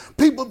starting to,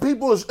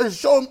 people is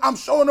showing, I'm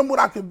showing them what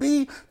I can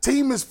be.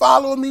 Team is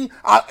following me.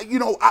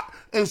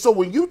 And so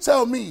when you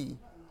tell me,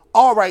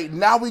 all right,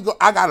 now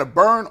I got to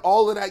burn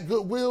all of that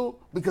goodwill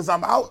because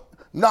I'm out.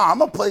 No, I'm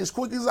going to play as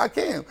quick as I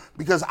can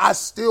because I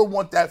still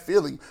want that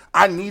feeling.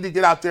 I need to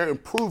get out there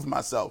and prove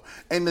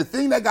myself. And the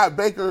thing that got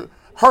Baker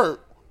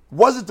hurt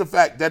wasn't the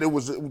fact that it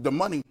was the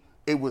money.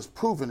 It was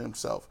proving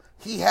himself.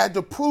 He had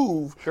to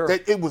prove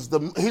that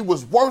he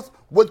was worth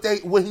what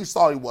he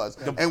thought he was.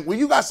 And when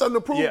you got something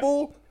to prove,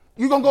 Bull,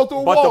 you're going to go through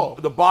a wall.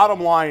 But the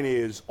bottom line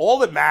is all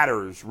that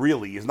matters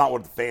really is not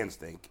what the fans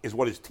think, is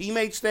what his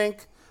teammates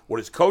think, what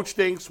his coach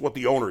thinks, what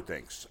the owner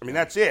thinks. I mean,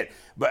 that's it.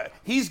 But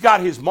he's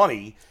got his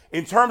money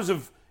in terms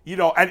of,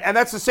 and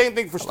that's the same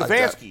thing for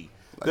Stefanski.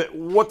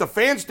 What the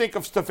fans think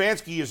of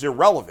Stefanski is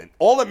irrelevant.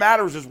 All that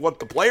matters is what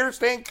the players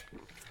think,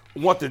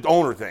 what the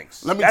owner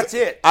thinks. That's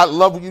it. I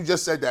love what you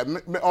just said that.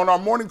 On our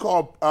morning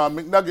call,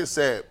 McNuggets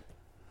said,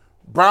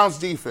 Browns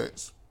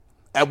defense,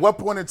 at what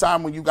point in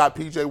time when you got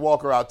P.J.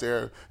 Walker out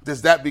there,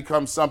 does that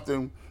become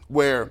something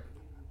where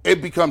it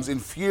becomes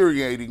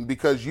infuriating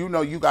because you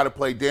got to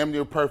play damn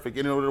near perfect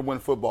in order to win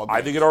football games?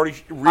 I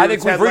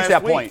think we've reached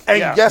that point.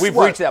 And guess we've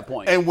what? reached that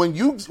point. And when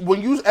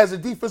you as a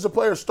defensive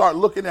player start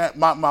looking at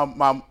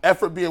my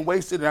effort being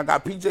wasted, and I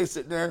got PJ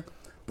sitting there,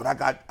 but I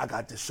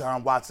got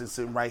Deshaun Watson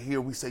sitting right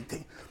here, we say,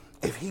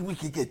 if we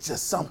could get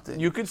just something.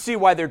 You could see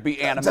why there'd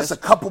be animus. Just a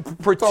couple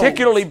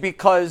particularly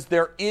because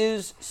there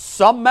is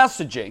some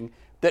messaging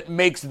that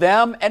makes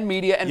them and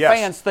media and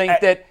fans think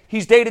that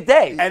he's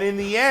day-to-day. And in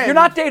the end... You're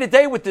not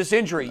day-to-day with this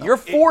injury. You're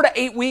 4 to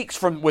 8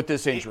 weeks with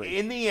this injury.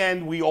 In the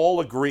end, we all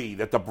agree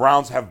that the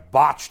Browns have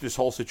botched this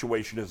whole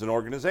situation as an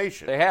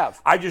organization. They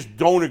have. I just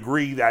don't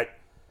agree that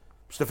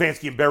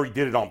Stefanski and Berry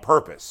did it on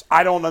purpose.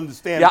 I don't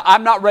understand. Yeah,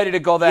 I'm not ready to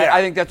go that. Yeah.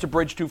 I think that's a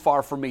bridge too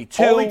far for me,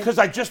 too. Only because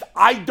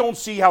I don't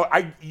see how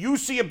you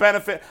see a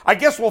benefit. I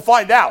guess we'll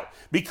find out,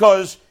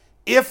 because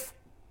if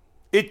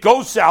it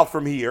goes south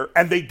from here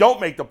and they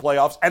don't make the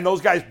playoffs and those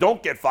guys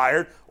don't get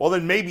fired, well,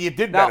 then maybe it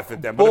did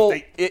benefit them.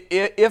 But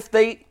if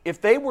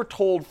they were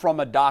told from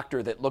a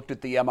doctor that looked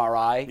at the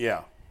MRI,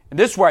 yeah, and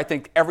this is where I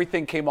think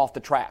everything came off the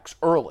tracks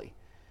early.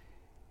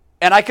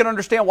 And I can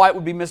understand why it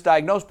would be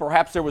misdiagnosed.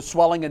 Perhaps there was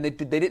swelling and they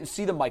didn't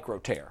see the micro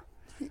tear.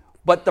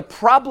 But the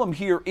problem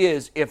here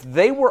is, if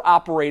they were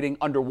operating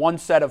under one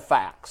set of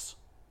facts,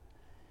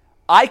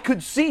 I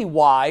could see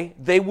why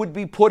they would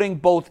be putting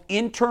both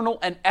internal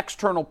and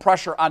external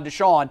pressure on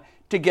Deshaun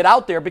to get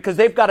out there, because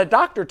they've got a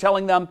doctor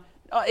telling them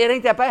it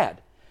ain't that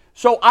bad.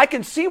 So I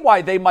can see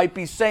why they might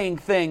be saying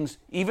things,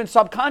 even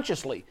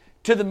subconsciously,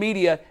 to the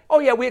media. Oh,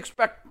 yeah, we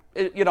expect,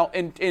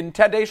 in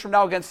 10 days from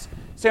now against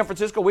San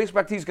Francisco, we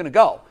expect he's going to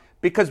go.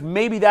 Because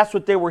maybe that's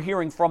what they were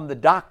hearing from the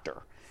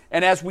doctor.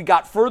 And as we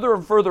got further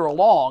and further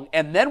along,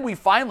 and then we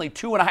finally,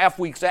 2.5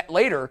 weeks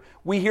later,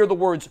 we hear the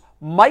words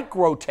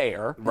micro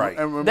tear. Right.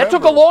 And remember, that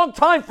took a long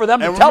time for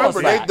them to tell us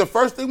that. The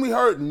first thing we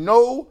heard,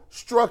 no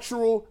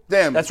structural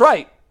damage. That's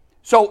right.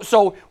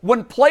 So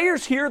when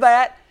players hear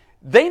that,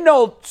 they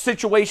know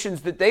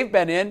situations that they've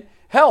been in.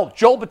 Hell,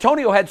 Joel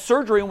Bitonio had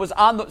surgery and was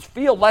on the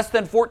field less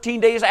than 14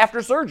 days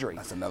after surgery.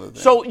 That's another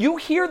thing. So you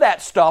hear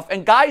that stuff,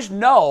 and guys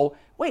know,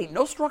 wait,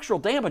 no structural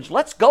damage.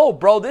 Let's go,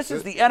 bro. This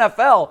is the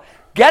NFL.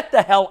 Get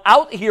the hell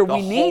out here.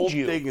 We need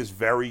you. The whole thing is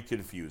very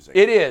confusing.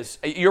 It is.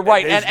 You're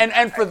right.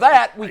 And for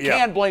that, we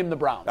can blame the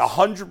Browns.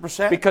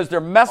 100%. Because their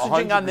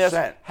messaging 100%. on this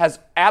has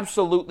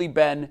absolutely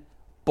been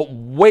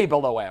way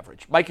below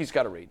average. Mikey's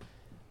got to read.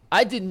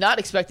 I did not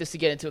expect us to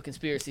get into a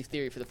conspiracy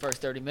theory for the first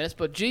 30 minutes,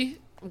 but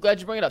I'm glad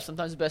you bring it up.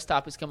 Sometimes the best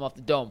topics come off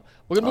the dome.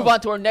 We're going to move on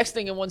to our next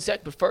thing in one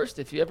sec, but first,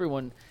 if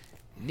everyone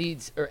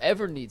needs or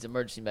ever needs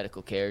emergency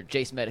medical care,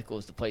 Jace Medical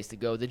is the place to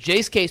go. The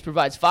Jace case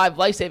provides 5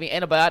 life-saving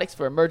antibiotics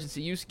for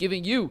emergency use,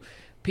 giving you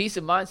peace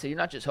of mind so you're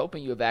not just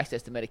hoping you have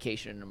access to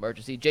medication in an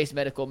emergency. Jace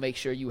Medical makes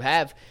sure you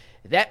have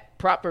that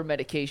proper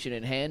medication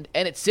in hand,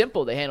 and it's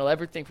simple. They handle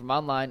everything from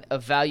online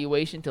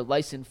evaluation to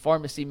licensed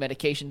pharmacy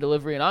medication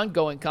delivery and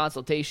ongoing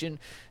consultation,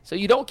 so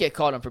you don't get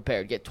caught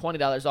unprepared. Get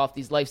 $20 off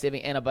these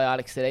life-saving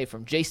antibiotics today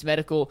from Jace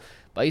Medical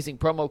by using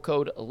promo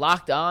code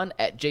LOCKEDON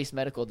at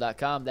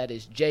jacemedical.com. That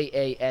is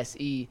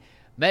JASE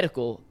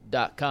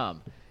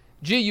medical.com.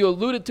 G, you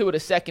alluded to it a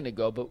second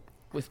ago, but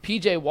with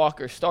P.J.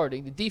 Walker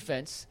starting, the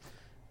defense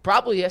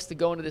probably has to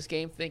go into this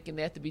game thinking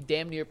they have to be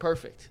damn near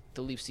perfect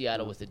to leave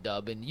Seattle with a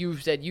dub. And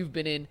you've said you've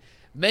been in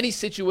many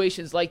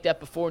situations like that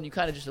before, and you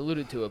kind of just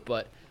alluded to it.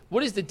 But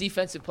what is the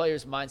defensive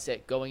player's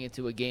mindset going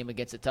into a game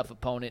against a tough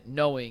opponent,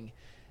 knowing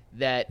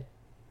that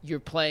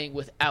you're playing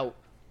without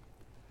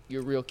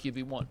your real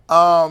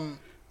QB1?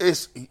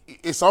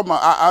 It's all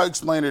I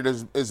explain it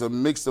as a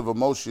mix of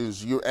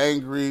emotions. You're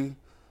angry,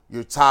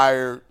 you're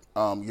tired,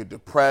 you're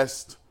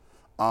depressed,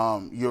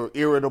 you're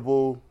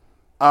irritable.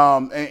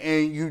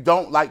 And you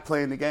don't like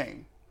playing the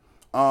game.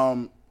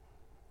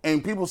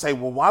 And people say,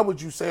 well, why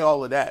would you say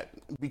all of that?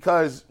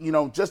 Because,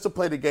 just to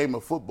play the game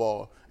of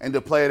football and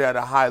to play it at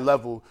a high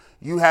level,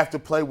 you have to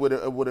play with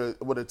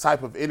a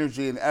type of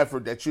energy and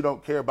effort that you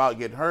don't care about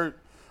getting hurt.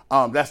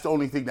 That's the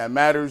only thing that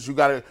matters. You're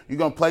going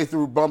to play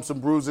through bumps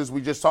and bruises. We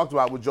just talked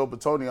about with Joe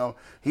Bitonio.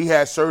 He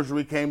had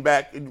surgery, came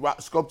back,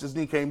 scoped his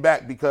knee, came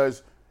back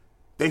because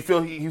he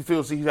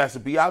feels he has to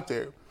be out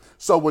there.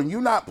 So when you're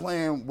not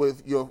playing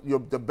with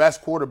the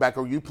best quarterback,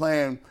 or you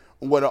playing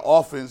with an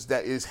offense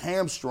that is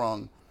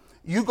hamstrung,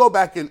 you go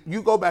back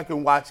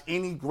and watch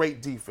any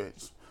great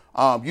defense.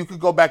 You could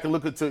go back and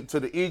look to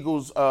the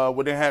Eagles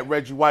when they had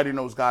Reggie White and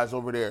those guys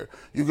over there.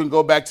 You can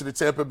go back to the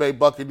Tampa Bay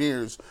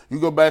Buccaneers. You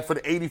go back for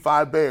the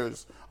 '85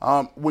 Bears.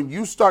 When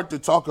you start to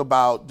talk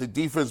about the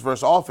defense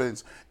versus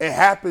offense, it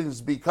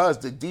happens because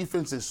the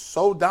defense is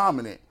so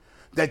dominant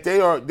that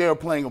they are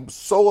playing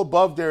so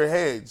above their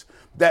heads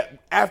that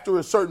after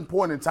a certain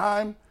point in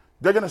time,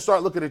 they're going to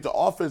start looking at the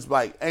offense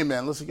like, hey,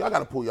 man, listen, y'all got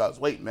to pull y'all's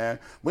weight, man.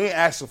 We ain't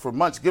asking for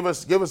much. Give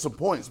us some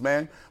points,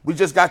 man. We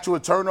just got you a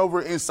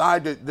turnover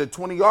inside the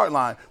 20-yard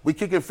line. We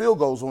kicking field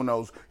goals on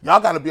those. Y'all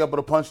got to be able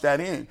to punch that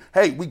in.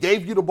 Hey, we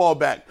gave you the ball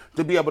back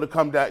to be able to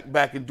come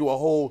back and do a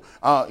whole,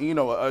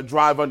 a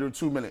drive under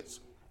 2 minutes.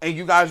 And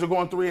you guys are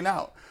going 3 and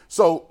out.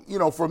 So,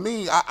 for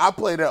me, I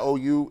played at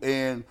OU,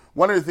 and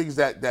one of the things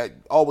that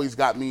always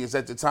got me is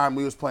at the time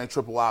we was playing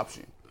triple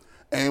option.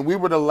 And we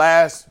were the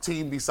last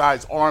team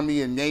besides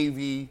Army and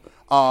Navy.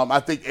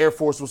 I think Air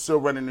Force was still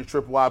running the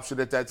triple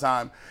option at that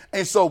time.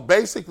 And so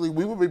basically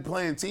we would be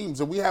playing teams,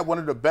 and we had one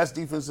of the best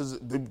defenses,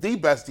 the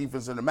best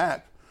defense in the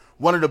MAC,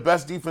 one of the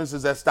best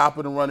defenses at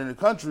stopping and running the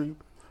country.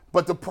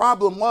 But the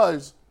problem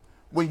was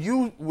when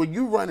you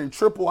run in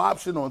triple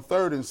option on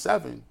 3rd and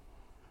 7,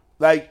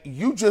 like,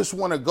 you just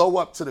want to go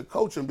up to the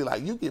coach and be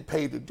like, you get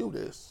paid to do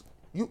this.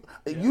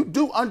 You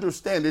do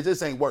understand that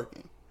this ain't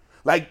working.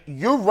 Like,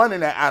 you're running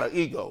that out of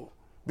ego.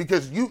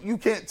 Because you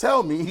can't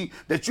tell me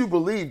that you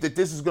believe that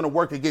this is going to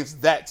work against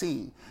that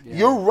team. Yeah.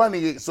 You're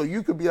running it so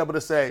you could be able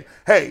to say,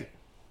 hey,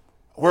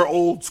 we're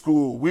old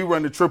school. We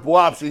run the triple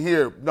option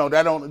here. No,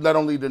 that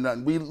don't lead to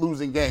nothing. We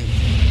losing games.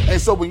 And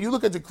so when you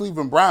look at the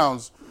Cleveland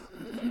Browns,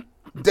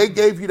 they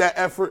gave you that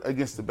effort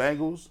against the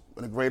Bengals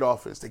and a great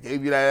offense. They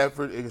gave you that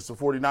effort against the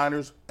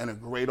 49ers and a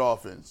great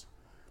offense.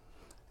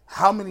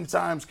 How many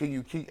times can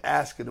you keep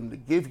asking them to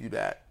give you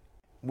that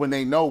when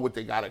they know what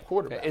they got at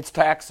quarterback? It's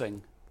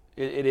taxing.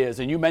 It is.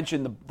 And you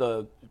mentioned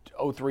the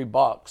 03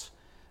 Bucks.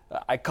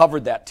 I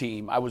covered that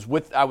team. I was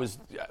with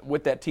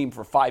that team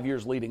for 5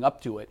 years leading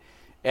up to it.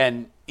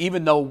 And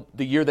even though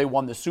the year they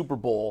won the Super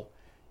Bowl,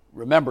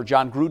 remember,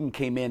 John Gruden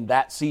came in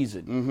that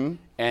season. Mm-hmm.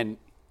 And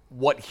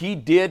what he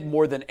did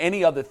more than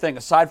any other thing,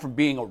 aside from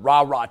being a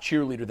rah-rah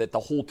cheerleader that the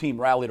whole team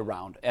rallied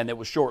around, and it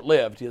was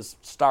short-lived, his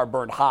star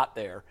burned hot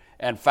there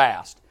and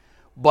fast.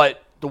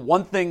 But the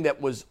one thing that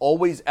was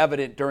always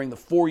evident during the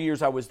 4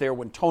 years I was there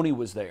when Tony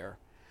was there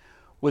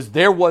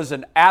was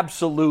an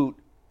absolute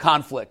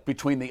conflict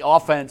between the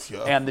offense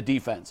and the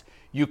defense.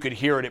 You could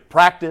hear it at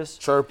practice.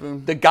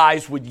 Chirping. The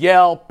guys would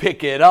yell,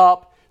 pick it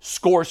up,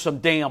 score some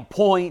damn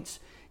points,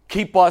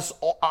 keep us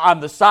on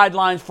the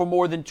sidelines for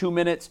more than 2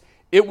 minutes.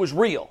 It was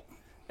real.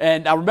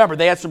 And I remember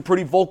they had some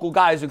pretty vocal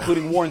guys,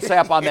 including Warren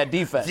Sapp, on that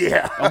defense.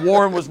 Yeah. And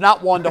Warren was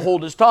not one to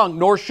hold his tongue,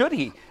 nor should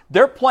he.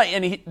 They're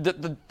playing,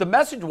 and the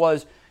message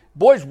was,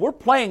 boys, we're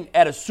playing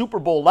at a Super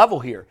Bowl level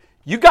here.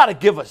 You got to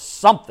give us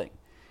something.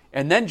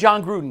 And then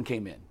John Gruden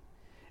came in.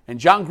 And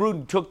John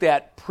Gruden took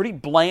that pretty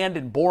bland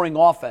and boring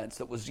offense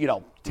that was,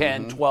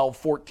 10, 12,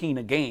 14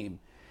 a game.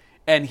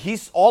 And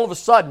he's all of a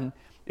sudden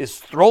is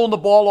throwing the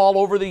ball all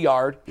over the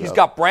yard. He's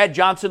got Brad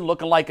Johnson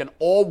looking like an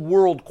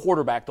all-world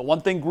quarterback. The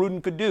one thing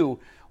Gruden could do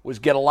was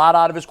get a lot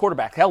out of his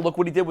quarterback. Hell, look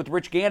what he did with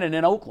Rich Gannon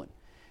in Oakland.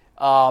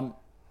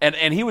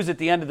 And he was at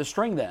the end of the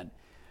string then.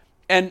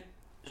 And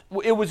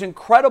it was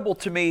incredible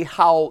to me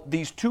how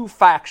these two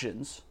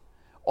factions,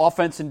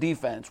 offense and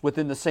defense,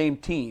 within the same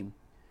team,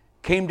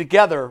 came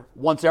together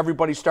once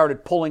everybody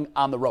started pulling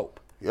on the rope.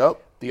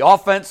 Yep. The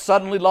offense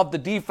suddenly loved the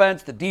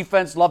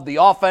defense loved the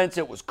offense.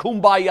 It was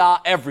kumbaya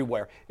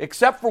everywhere,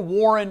 except for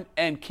Warren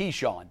and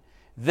Keyshawn.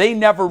 They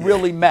never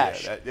really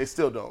mesh. Yeah, they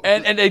still don't.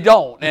 And they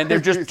don't. And they're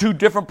just two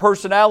different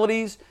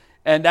personalities,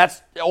 and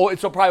it's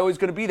probably always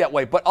going to be that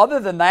way. But other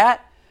than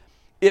that,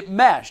 it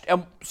meshed.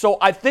 And so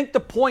I think the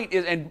point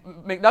is, and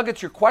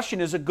McNuggets, your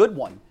question is a good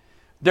one.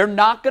 They're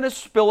not going to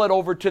spill it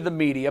over to the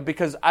media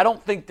because I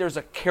don't think there's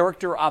a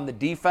character on the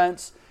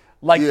defense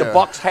like the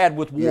Bucs had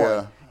with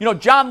Warren. Yeah.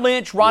 John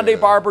Lynch, Rondé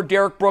Barber,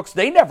 Derek Brooks,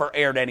 they never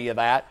aired any of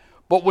that.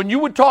 But when you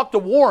would talk to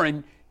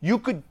Warren, you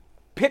could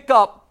pick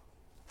up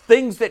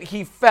things that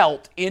he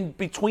felt in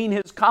between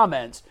his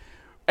comments.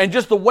 And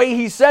just the way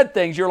he said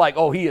things, you're like,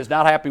 oh, he is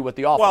not happy with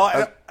the offense.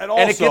 Well,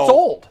 and it gets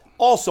old.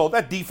 Also,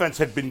 that defense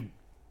had been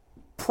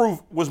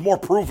was more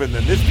proven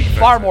than this defense.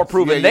 Far more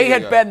proven. They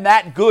had been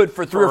that good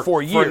for 3 or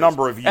 4 years. For a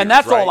number of years. And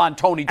that's right? all on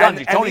Tony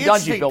Dungy. Tony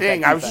Dungy built that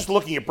defense. I was just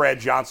looking at Brad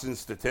Johnson's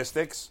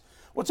statistics.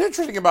 What's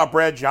interesting about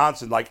Brad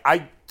Johnson,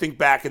 I think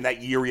back in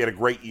that year, he had a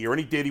great year, and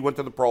he did. He went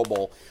to the Pro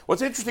Bowl.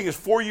 What's interesting is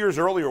 4 years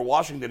earlier,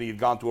 Washington, he had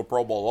gone to a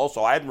Pro Bowl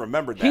also. I hadn't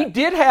remembered that. He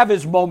did have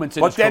his moments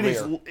in his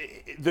career. But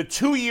then the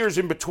 2 years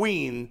in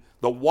between,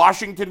 the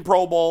Washington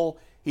Pro Bowl,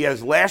 he had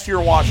his last year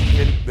in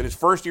Washington, then his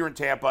first year in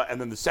Tampa,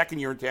 and then the second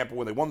year in Tampa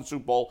when they won the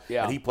Super Bowl,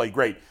 and he played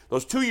great.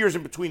 Those 2 years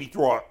in between, he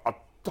threw a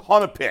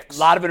ton of picks. A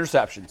lot of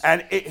interceptions.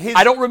 And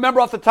I don't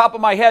remember off the top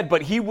of my head,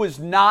 but he was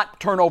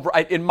not turnover.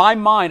 In my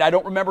mind, I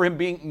don't remember him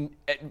being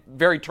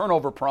very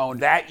turnover prone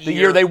that year, the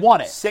year they won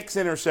it. 6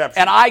 interceptions.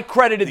 And I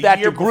credited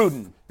that to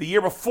Gruden. The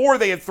year before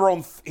he had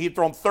thrown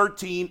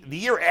 13. The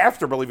year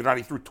after, believe it or not,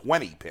 he threw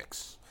 20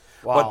 picks.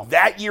 Wow. But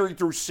that year he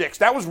threw 6.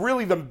 That was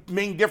really the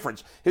main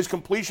difference. His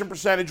completion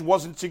percentage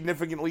wasn't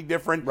significantly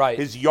different. Right.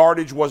 His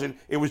yardage wasn't.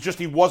 It was just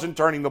he wasn't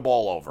turning the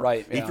ball over.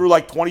 Right. He threw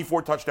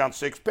 24 touchdowns,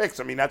 6 picks.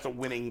 I mean, that's a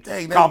winning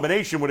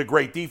combination with a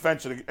great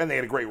defense and they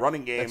had a great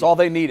running game. That's all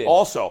they needed.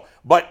 Also,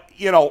 but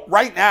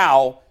right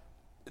now,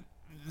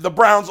 the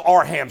Browns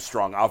are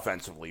hamstrung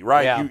offensively,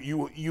 right? Yeah.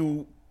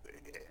 You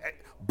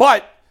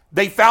but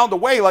they found a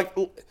way,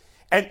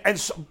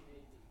 so.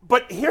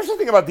 But here's the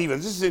thing about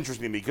defense. This is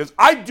interesting to me because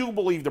I do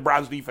believe the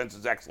Browns' defense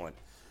is excellent.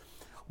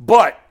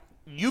 But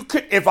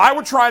if I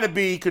were trying to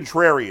be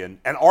contrarian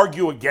and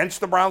argue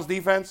against the Browns'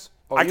 defense,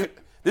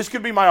 this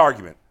could be my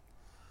argument.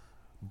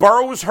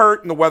 Burrow was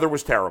hurt and the weather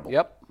was terrible.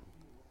 Yep.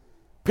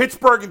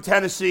 Pittsburgh and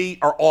Tennessee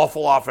are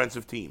awful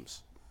offensive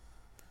teams.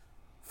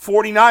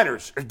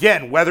 49ers,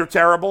 again, weather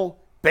terrible,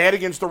 bad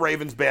against the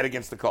Ravens, bad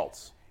against the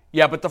Colts.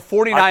 Yeah, but the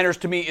 49ers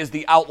to me is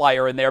the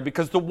outlier in there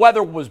because the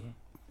weather was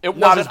not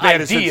wasn't as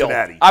bad ideal. as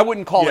Cincinnati. I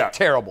wouldn't call it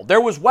terrible.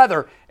 There was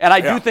weather, and I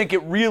do think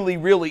it really,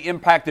 really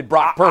impacted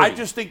Brock Purdy. I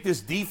just think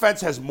this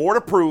defense has more to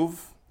prove.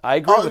 I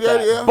agree with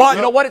that. Yeah. But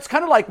you know what? It's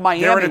kind of like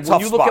Miami. When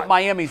you look spot. at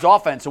Miami's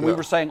offense, and we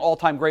were saying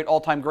all-time great,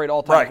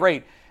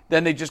 great,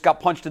 then they just got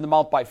punched in the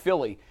mouth by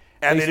Philly.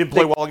 And they didn't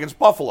play well against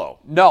Buffalo.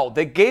 No,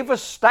 they gave a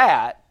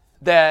stat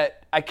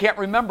that I can't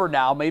remember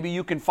now. Maybe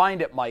you can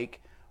find it, Mike.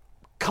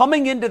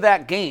 Coming into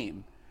that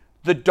game,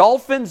 the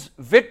Dolphins'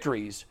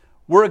 victories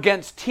were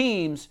against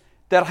teams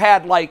that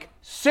had like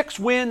 6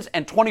 wins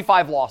and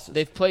 25 losses.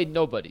 They've played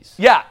nobodies.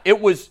 Yeah,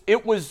 it was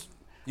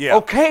Yeah.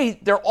 okay,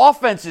 their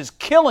offense is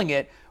killing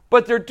it,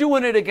 but they're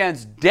doing it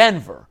against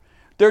Denver.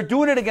 They're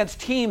doing it against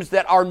teams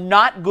that are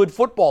not good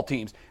football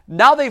teams.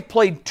 Now they've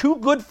played 2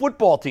 good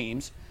football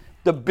teams.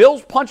 The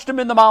Bills punched them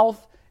in the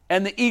mouth,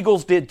 and the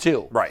Eagles did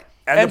too. Right.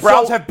 And the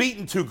Browns have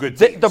beaten 2 good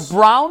teams. The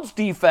Browns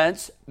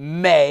defense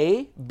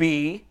may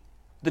be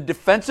the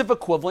defensive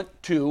equivalent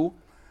to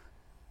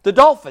the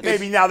Dolphins.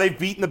 Maybe now they've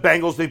beaten the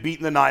Bengals, they've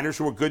beaten the Niners,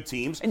 who are good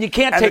teams. And you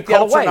can't and take the that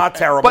Colts away. are not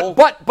terrible.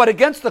 But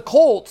against the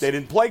Colts, they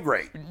didn't play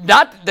great.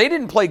 They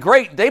didn't play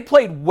great. They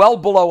played well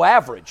below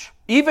average.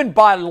 Even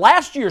by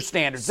last year's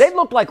standards, they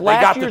looked like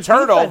last year's They got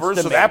the turnovers, defense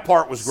to so me. that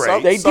part was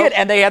great. They did,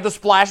 and they had the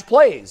splash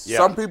plays. Yeah.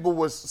 Some people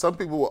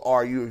would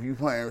argue if you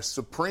playing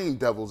supreme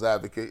devil's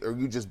advocate or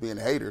you just being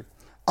a hater,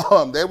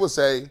 they would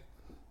say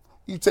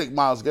you take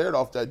Myles Garrett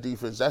off that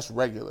defense, that's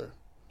regular.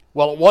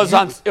 Well, it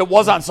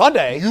was on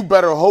Sunday. You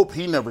better hope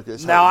he never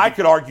gets hurt. Now I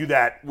could argue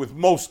that with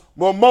most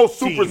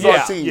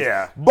superstar teams.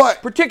 Yeah.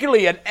 But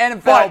particularly an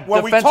NFL But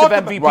when we defensive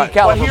talk MVP about,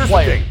 caliber but here's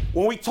player. the thing.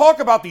 When we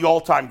talk about the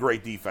all-time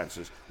great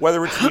defenses,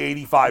 whether it's the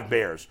 85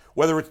 Bears,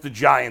 whether it's the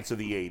Giants of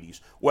the 80s,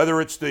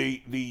 whether it's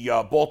the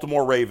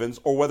Baltimore Ravens,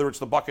 or whether it's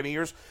the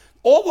Buccaneers,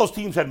 all those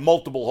teams had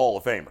multiple Hall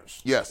of Famers.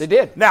 yes, They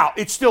did. Now,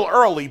 it's still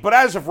early, but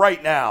as of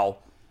right now,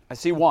 I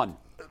see one.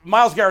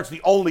 Myles Garrett's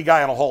the only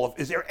guy on a Hall of.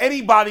 Is there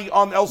anybody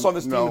else on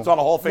this team that's on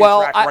a Hall of Fame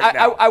Well, track right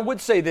now? I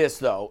would say this,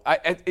 though.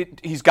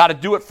 He's got to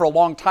do it for a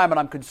long time, and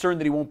I'm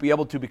concerned that he won't be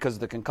able to because of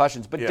the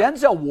concussions. But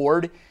Denzel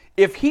Ward,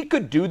 if he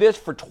could do this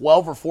for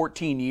 12 or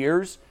 14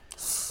 years,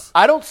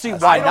 I don't see why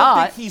I don't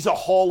not. think he's a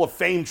Hall of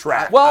Fame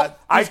track. Well,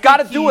 he's got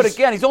to think do it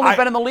again. He's only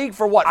been in the league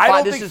for what? I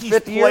don't This think is he's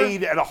fifth year?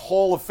 played at a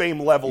Hall of Fame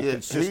level Yeah,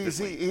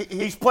 consistently.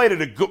 He's played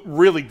at a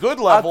really good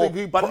level,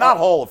 but not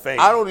Hall of Fame.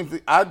 I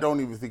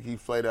don't even think he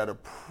played at a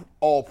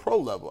all-pro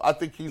level. I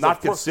think he's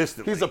Not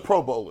consistently. He's a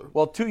Pro Bowler.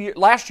 Well,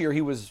 last year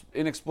he was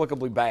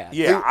inexplicably bad.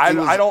 Yeah,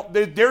 I don't.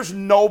 There's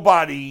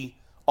nobody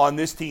on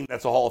this team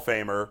that's a Hall of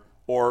Famer.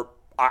 Or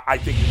I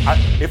think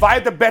if I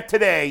had to bet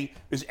today,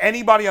 is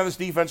anybody on this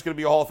defense going to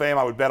be a Hall of Fame?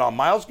 I would bet on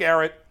Myles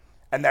Garrett,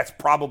 and that's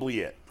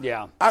probably it.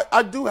 Yeah.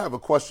 I do have a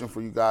question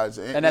for you guys,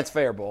 And that's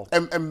fair, Bull.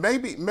 And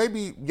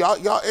maybe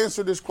y'all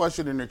answer this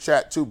question in the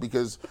chat too,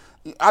 because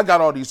I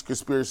got all these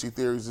conspiracy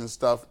theories and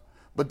stuff.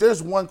 But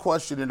there's one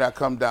question that I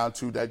come down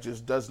to that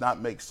just does not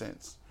make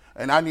sense,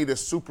 and I need a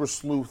super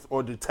sleuth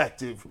or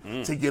detective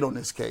to get on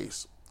this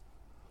case.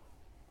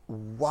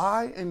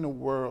 Why in the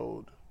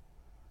world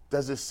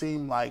does it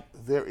seem like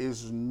there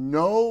is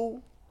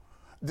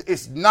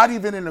it's not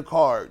even in the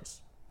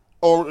cards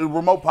or a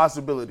remote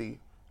possibility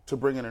to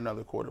bring in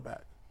another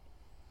quarterback?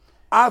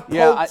 I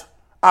poked,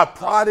 I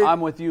prodded. I'm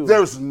with you.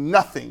 There's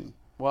nothing.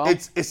 Well,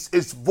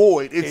 it's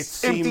void.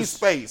 It's empty seems-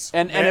 space.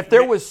 And if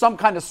there was some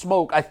kind of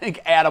smoke, I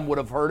think Adam would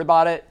have heard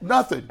about it.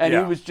 Nothing. And he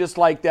was just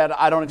like that.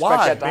 I don't expect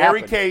Why? that to Mary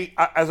happen. Kay,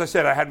 as I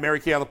said, I had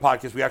Mary Kay on the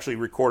podcast. We actually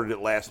recorded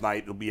it last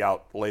night. It'll be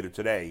out later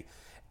today.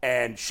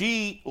 And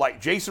she, like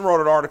Jason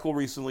wrote an article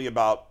recently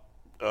about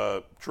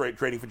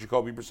trading for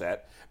Jacoby Brissett.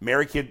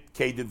 Mary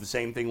Kay did the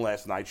same thing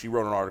last night. She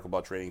wrote an article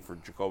about trading for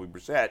Jacoby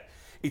Brissett.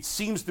 It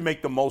seems to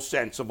make the most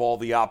sense of all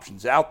the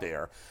options out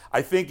there.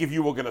 I think if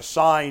you were going to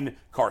sign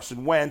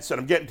Carson Wentz, and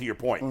I'm getting to your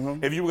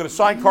point, if you were going to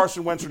sign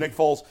Carson Wentz or Nick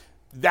Foles,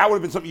 that would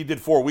have been something you did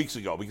 4 weeks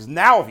ago. Because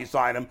now if you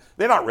sign them,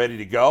 they're not ready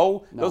to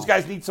go. No. Those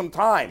guys need some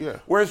time. Yeah.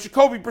 Whereas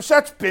Jacoby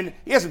Brissett's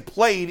he hasn't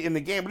played in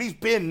the game, but he's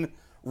been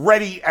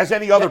ready as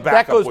any other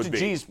backup That goes would to be.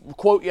 G's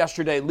quote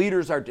yesterday,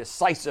 leaders are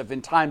decisive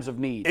in times of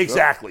need.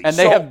 Exactly. And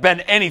they have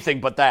been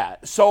anything but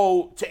that.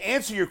 So to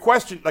answer your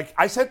question, like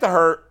I said to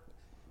her,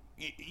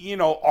 you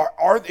know,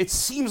 it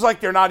seems like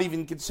they're not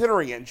even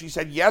considering it. And she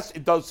said, yes,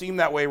 it does seem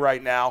that way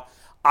right now.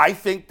 I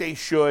think they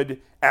should,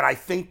 and I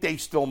think they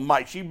still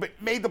might. She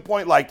made the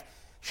point like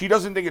she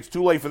doesn't think it's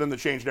too late for them to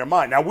change their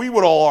mind. Now, we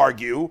would all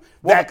argue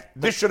that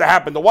this should have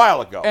happened a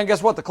while ago. And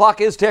guess what? The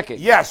clock is ticking.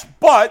 Yes,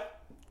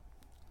 but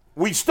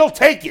we still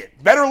take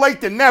it. Better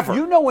late than never.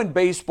 You know, in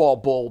baseball,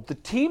 Bull, the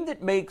team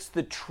that makes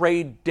the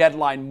trade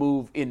deadline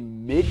move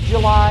in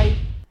mid-July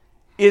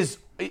has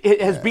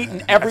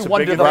beaten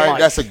everyone to the right?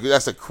 punch.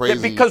 That's a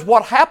crazy. Because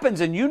what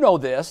happens, and you know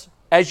this,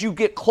 as you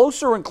get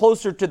closer and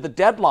closer to the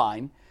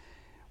deadline,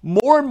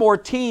 more and more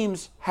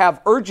teams have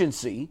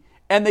urgency,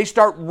 and they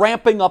start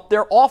ramping up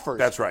their offers.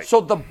 That's right. So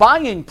the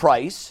buying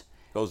price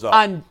goes up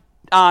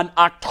on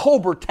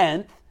October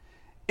 10th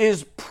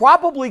is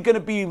probably going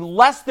to be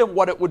less than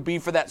what it would be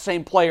for that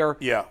same player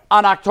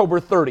on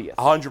October 30th.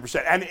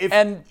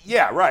 100%.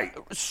 Yeah, right.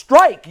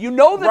 Strike. You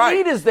know the Right.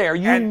 need is there.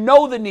 You And-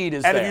 know the need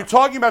is And there. if you're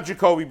talking about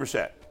Jacoby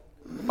Brissett,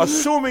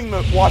 assuming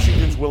that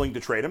Washington's willing to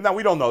trade him, now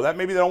we don't know that.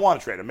 Maybe they don't want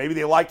to trade him. Maybe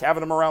they like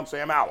having him around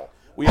Sam Howell.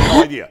 We have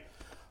no idea.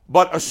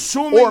 But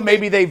assuming... Or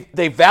maybe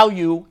they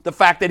value the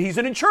fact that he's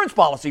an insurance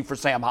policy for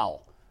Sam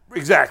Howell.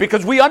 Exactly.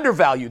 Because we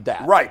undervalued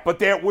that. Right, but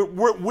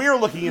we're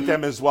looking at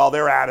them as, well,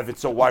 they're out of it,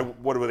 so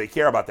what do they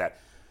care about that?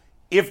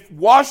 If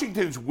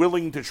Washington's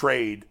willing to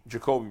trade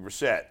Jacoby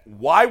Brissett,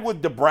 why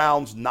would the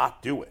Browns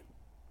not do it?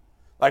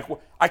 Like,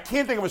 I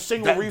can't think of a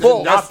single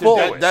reason not to do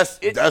it.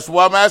 That's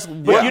why I'm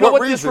asking. You know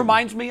what reason? this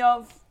reminds me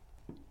of?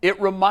 It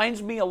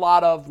reminds me a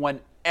lot of when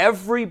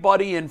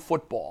everybody in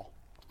football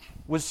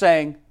was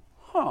saying,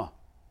 why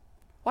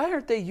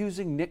aren't they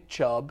using Nick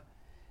Chubb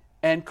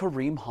and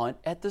Kareem Hunt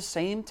at the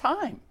same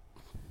time?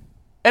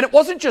 And it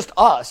wasn't just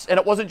us, and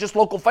it wasn't just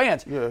local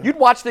fans. Yeah. You'd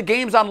watch the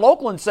games on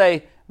local and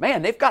say,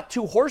 man, they've got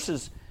two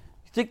horses.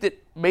 You think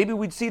that maybe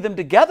we'd see them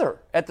together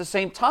at the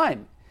same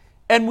time.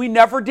 And we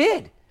never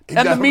did.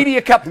 And the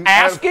media kept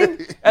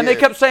asking, and they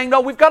kept saying, no,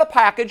 we've got a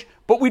package.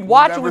 But we'd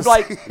watch and we'd be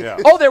like,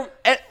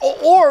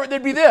 or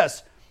there'd be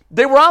this.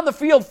 They were on the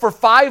field for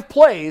 5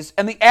 plays,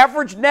 and the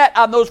average net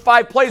on those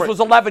 5 plays was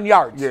 11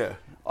 yards. Yeah.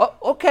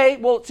 Okay,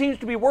 well, it seems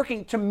to be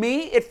working. To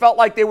me, it felt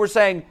like they were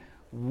saying,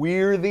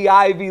 we're the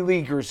Ivy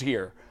Leaguers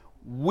here.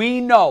 We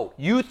know.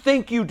 You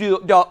think you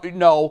don't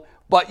know,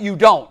 but you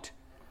don't.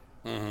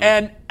 Mm-hmm.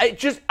 And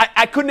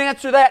I couldn't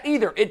answer that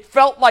either. It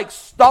felt like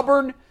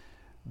stubborn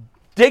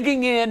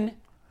digging in,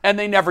 and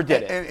they never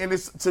did it. And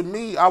it's, to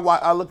me,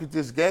 I look at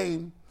this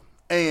game,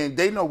 and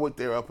they know what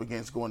they're up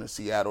against going to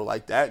Seattle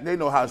like that. They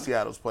know how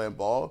Seattle's playing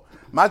ball.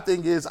 My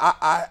thing is,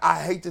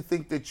 I hate to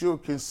think that you're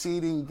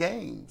conceding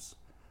games.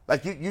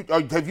 Like,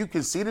 have you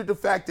conceded the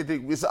fact that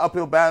it's an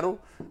uphill battle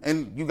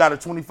and you got a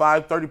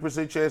 25,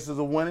 30% chances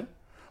of winning?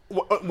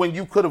 When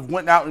you could have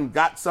went out and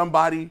got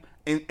somebody,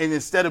 and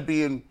instead of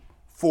being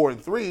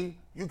 4-3,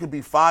 you could be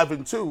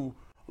 5-2,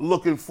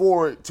 looking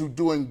forward to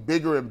doing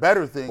bigger and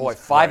better things. Boy,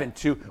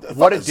 5-2,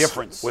 what a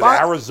difference! With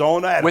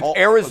Arizona at with home,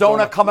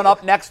 Arizona coming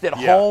up next at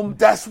home,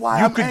 that's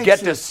why you could get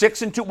to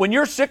 6-2. When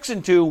you're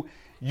 6-2,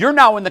 you're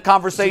now in the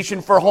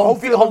conversation for home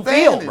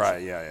field.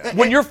 Right? Yeah.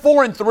 When you're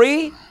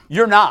 4-3,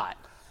 you're not.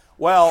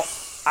 Well,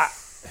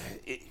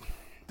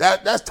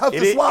 that's tough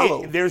to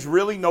swallow. There's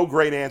really no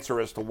great answer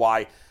as to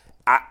why.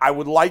 I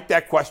would like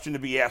that question to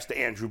be asked to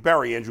Andrew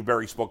Berry. Andrew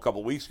Berry spoke a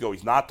couple of weeks ago.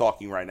 He's not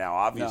talking right now,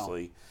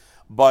 obviously. No.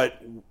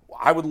 But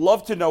I would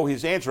love to know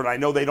his answer, and I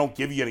know they don't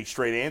give you any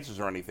straight answers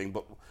or anything,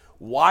 but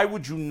why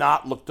would you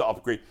not look to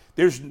upgrade?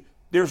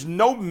 There's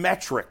no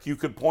metric you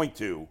could point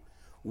to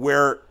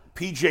where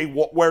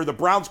where the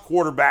Browns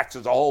quarterbacks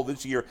as a whole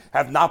this year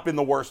have not been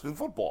the worst in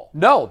football.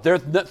 No, they're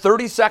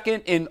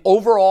 32nd in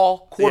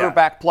overall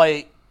quarterback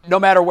play, no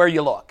matter where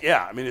you look.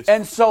 Yeah, I mean,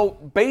 and so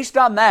based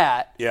on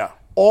that,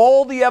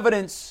 all the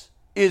evidence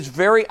is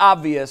very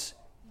obvious.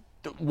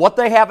 What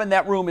they have in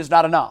that room is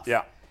not enough.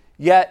 Yeah.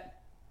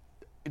 Yet,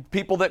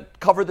 people that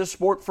cover this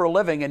sport for a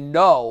living and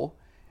know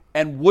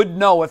and would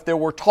know if there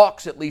were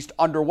talks at least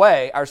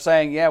underway are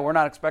saying, yeah, we're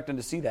not expecting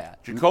to see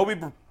that. Jacoby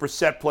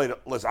Brissett played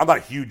 – listen, I'm not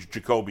a huge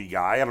Jacoby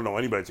guy. I don't know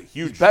anybody that's a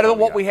huge better Jacoby than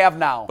what guy. we have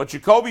now. But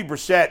Jacoby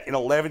Brissett in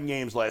 11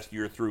 games last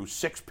year threw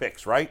 6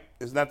 picks, right?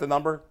 Isn't that the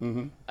number?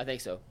 Mm-hmm. I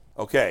think so.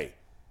 Okay.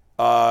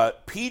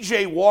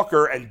 P.J.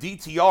 Walker and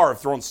DTR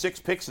have thrown 6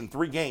 picks in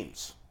 3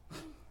 games.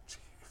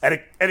 And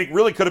it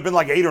really could have been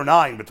like 8 or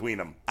 9 between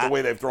them, the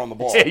way they've thrown the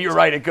ball. Yeah, you're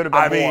right. It could have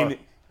been more. I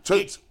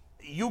mean,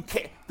 you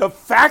can't. The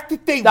fact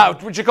that they now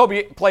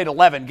Jacoby played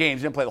 11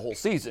 games, didn't play the whole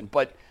season,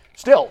 but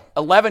still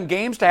 11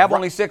 games to have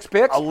only 6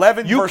 picks.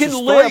 11 you versus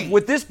can live 3.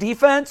 with this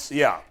defense.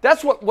 Yeah,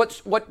 that's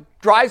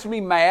what drives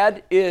me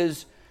mad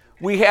is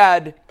we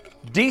had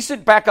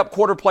decent backup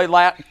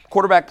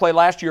quarterback play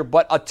last year,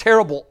 but a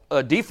terrible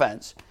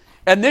defense,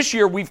 and this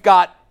year we've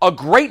got a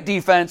great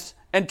defense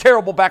and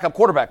terrible backup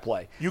quarterback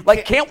play.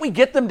 Can't we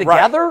get them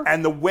together? Right.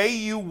 And the way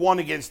you won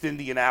against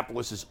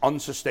Indianapolis is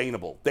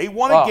unsustainable. They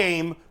won a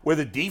game where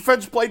the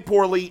defense played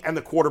poorly and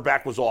the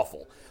quarterback was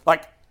awful.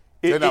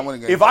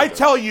 If I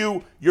tell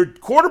you your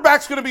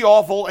quarterback's going to be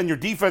awful and your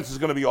defense is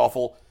going to be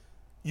awful,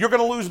 you're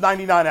going to lose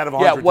 99 out of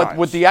 100 times.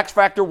 What the X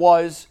factor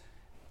was,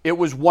 it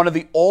was one of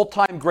the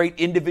all-time great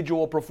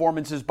individual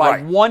performances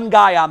by one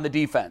guy on the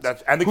defense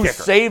and the who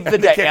kicker. saved the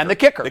day. And the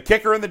kicker. The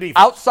kicker and the defense.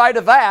 Outside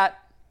of that,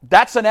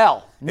 that's an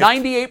L.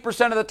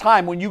 98% of the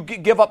time when you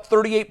give up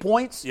 38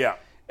 points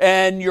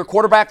and your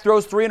quarterback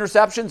throws 3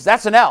 interceptions,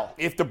 that's an L.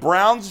 If the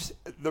Browns,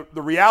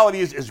 the reality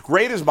is, as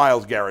great as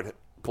Myles Garrett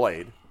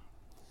played,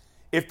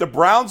 if the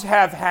Browns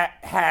have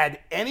had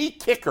any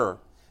kicker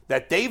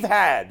that they've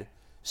had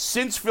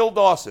since Phil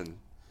Dawson,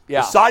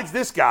 besides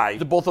this guy,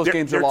 both those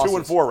games are losses.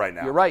 They're 2-4 right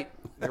now. You're right.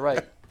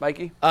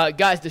 Mikey?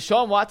 Guys,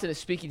 Deshaun Watson is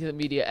speaking to the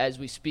media as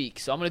we speak.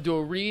 So I'm going to do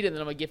a read, and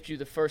then I'm going to give you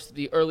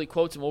the early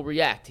quotes, and we'll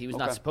react. He was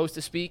not supposed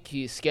to speak.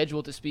 He is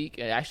scheduled to speak,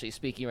 and actually is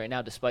speaking right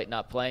now despite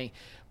not playing.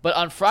 But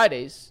on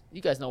Fridays, you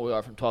guys know where we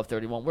are from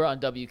 1231. We're on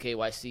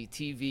WKYC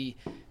TV.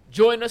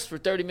 Join us for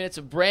 30 minutes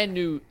of brand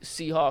new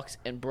Seahawks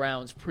and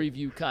Browns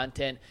preview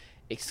content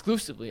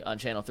exclusively on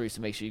Channel 3. So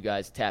make sure you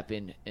guys tap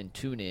in and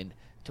tune in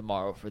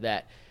tomorrow for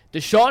that.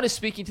 Deshaun is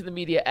speaking to the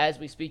media as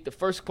we speak. The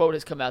first quote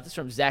has come out. This is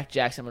from Zach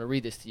Jackson. I'm going to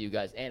read this to you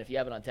guys. And if you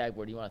have it on tag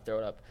board, you want to throw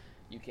it up,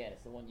 you can.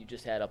 It's the one you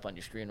just had up on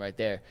your screen right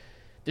there.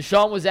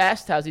 Deshaun was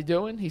asked, how's he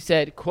doing? He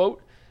said,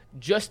 quote,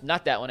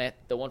 not that one,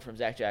 the one from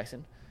Zach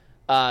Jackson.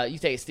 You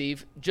take it,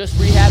 Steve. Just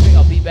rehabbing.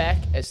 I'll be back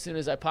as soon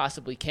as I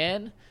possibly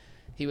can.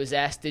 He was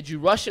asked, did you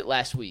rush it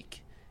last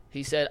week?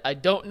 He said, I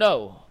don't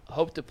know.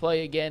 Hope to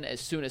play again as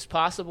soon as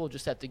possible.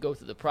 Just have to go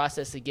through the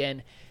process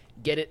again.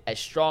 get it as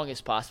strong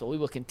as possible. We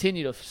will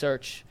continue to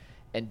search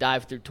and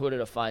dive through Twitter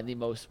to find the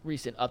most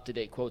recent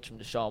up-to-date quotes from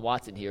Deshaun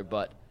Watson here.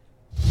 But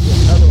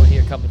there's another one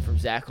here coming from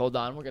Zach. Hold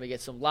on. We're going to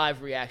get some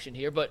live reaction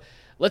here. But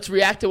let's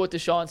react to what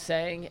Deshaun's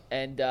saying,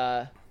 and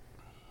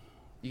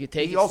you can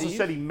take it, He also Steve.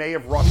 said he may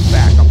have rushed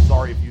back. I'm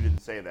sorry if you didn't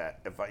say that.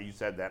 You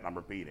said that, and I'm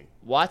repeating.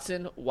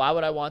 Watson, why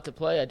would I want to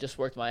play? I just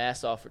worked my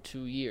ass off for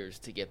 2 years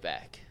to get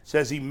back.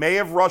 Says he may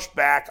have rushed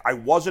back. I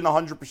wasn't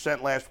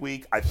 100% last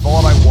week. I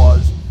thought I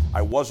was.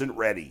 I wasn't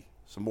ready.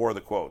 Some more of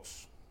the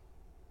quotes.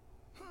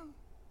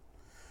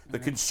 The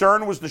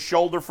concern was the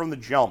shoulder from the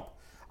jump.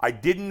 I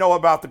didn't know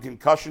about the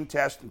concussion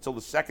test until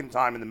the second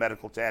time in the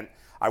medical tent.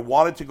 I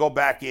wanted to go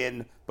back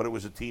in, but it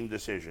was a team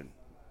decision.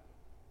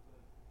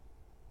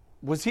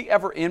 Was he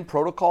ever in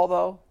protocol,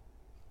 though?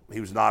 He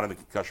was not in the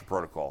concussion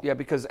protocol. Yeah,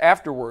 because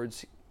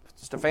afterwards,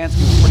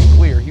 Stefanski was pretty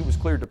clear. He was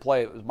cleared to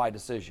play. It was my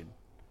decision.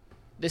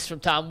 This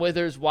from Tom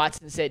Withers.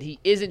 Watson said he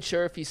isn't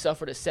sure if he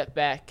suffered a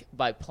setback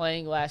by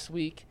playing last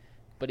week,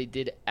 but he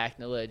did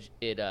acknowledge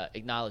it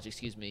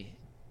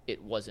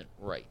wasn't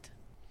right.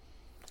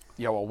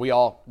 Yeah, well,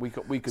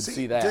 we could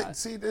see that.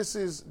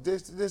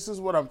 This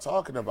is what I'm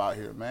talking about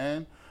here,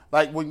 man.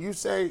 Like when you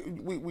say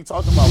we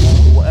talk about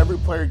well, every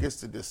player gets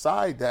to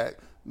decide that.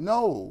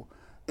 No,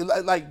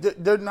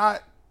 they're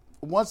not.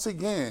 Once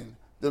again,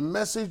 the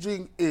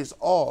messaging is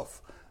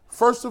off.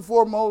 First and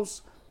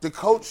foremost, the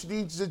coach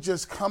needs to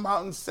just come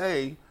out and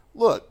say,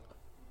 look,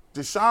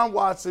 Deshaun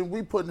Watson,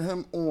 we putting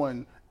him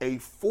on a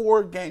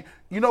 4-game.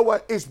 You know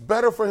what? It's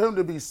better for him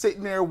to be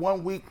sitting there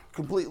 1 week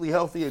completely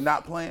healthy and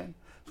not playing,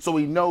 so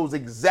he knows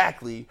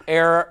exactly.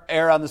 Err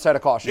on the side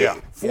of caution. Yeah.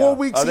 4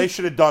 weeks. They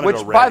should have done it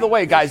already. Which, by the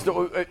way, guys,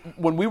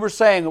 when we were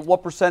saying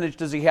what percentage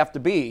does he have to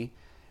be,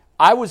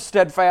 I was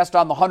steadfast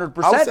on the 100%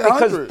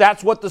 because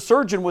that's what the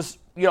surgeon was,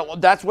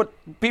 that's what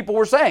people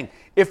were saying.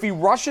 If he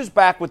rushes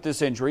back with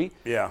this injury,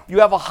 you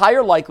have a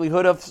higher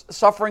likelihood of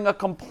suffering a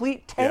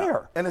complete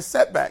tear. And a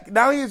setback.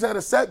 Now he's had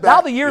a setback.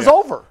 Now the year's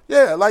over.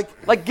 Yeah,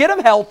 like get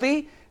him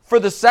healthy for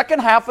the second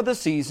half of the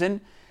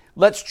season.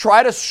 Let's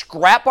try to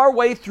scrap our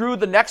way through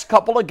the next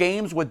couple of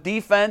games with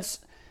defense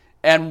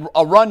and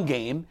a run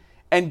game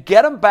and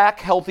get him back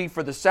healthy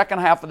for the second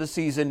half of the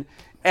season.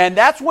 And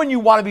that's when you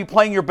want to be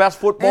playing your best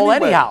football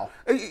anyhow.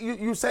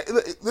 You say,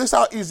 this is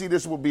how easy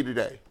this will be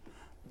today.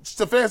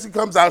 Stefanski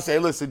comes out and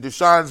says, listen,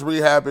 Deshaun's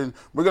rehabbing.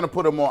 We're going to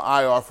put him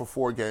on IR for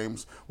 4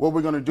 games. What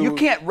we're going to do. You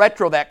can't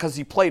retro that because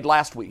he played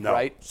last week,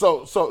 right?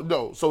 So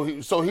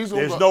he's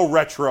There's no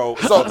retro.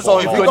 So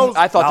if he goes,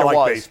 I thought there like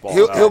was. Baseball,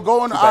 he'll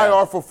go on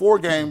IR for 4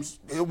 games.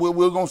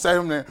 We're going to set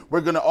him there.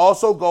 We're going to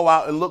also go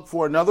out and look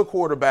for another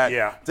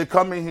quarterback to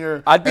come in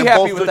here. I'd be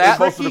happy with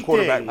that.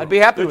 I'd be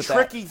happy with that.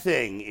 The tricky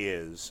thing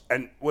is,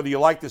 and whether you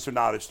like this or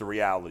not, it's the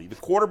reality. The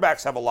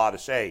quarterbacks have a lot to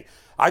say.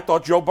 I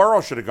thought Joe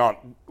Burrow should have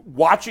gone.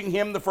 Watching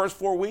him the first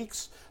 4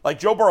 weeks, like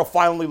Joe Burrow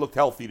finally looked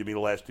healthy to me the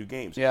last 2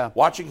 games. Yeah.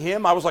 Watching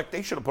him, I was like,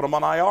 they should have put him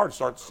on IR to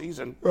start the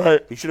season.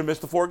 Right. He should have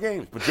missed the 4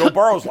 games. But Joe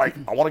Burrow's like,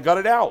 I want to gut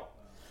it out.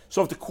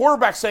 So if the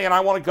quarterback's saying, I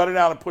want to gut it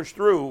out and push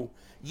through,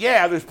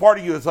 there's part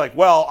of you that's like,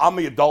 well, I'm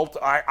the adult.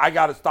 I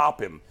got to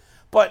stop him.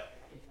 But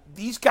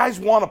these guys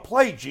want to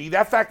play, G.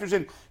 That factors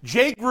in.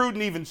 Jay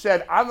Gruden even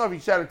said, I don't know if he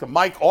said it to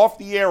Mike off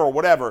the air or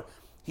whatever.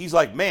 He's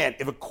like, man,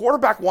 if a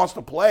quarterback wants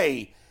to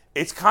play,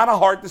 it's kind of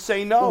hard to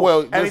say no.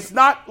 Well, and it's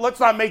not, let's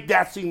not make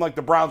that seem like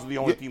the Browns are the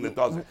only team that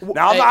does it.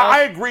 Now, I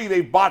agree they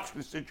botched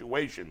the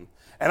situation,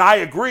 and I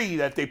agree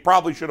that they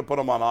probably should have put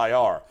him on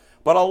IR.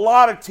 But a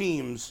lot of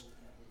teams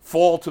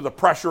fall to the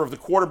pressure of the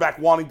quarterback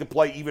wanting to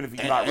play even if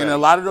he's not ready. And a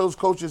lot of those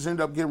coaches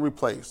end up getting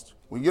replaced.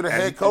 When you're the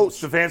head coach.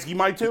 Stefanski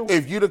might too.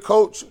 If you're the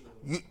coach,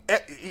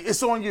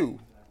 it's on you.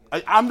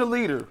 I'm the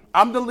leader.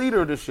 I'm the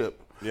leader of the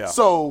ship. Yeah.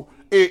 So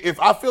if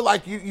I feel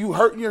like you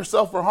hurting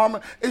yourself or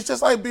harming, it's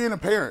just like being a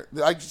parent.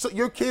 Like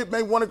your kid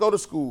may want to go to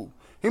school.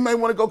 He may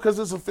want to go because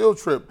it's a field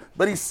trip,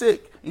 but he's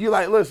sick. And you're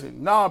like,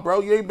 listen, nah,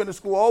 bro, you ain't been to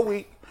school all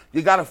week.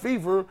 You got a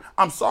fever.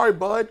 I'm sorry,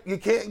 bud. You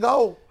can't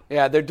go.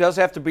 Yeah, there does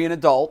have to be an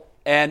adult.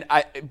 And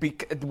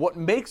what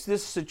makes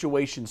this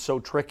situation so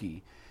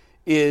tricky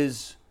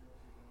is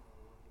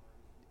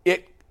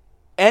it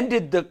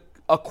ended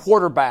a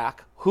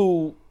quarterback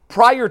who,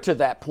 prior to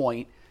that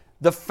point,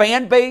 the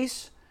fan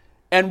base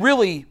and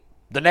really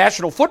the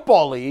National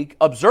Football League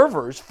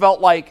observers felt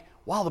like,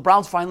 wow, the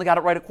Browns finally got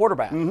it right at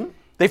quarterback. Mm-hmm.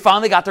 They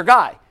finally got their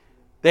guy.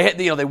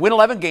 They win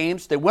 11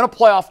 games. They win a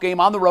playoff game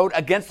on the road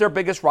against their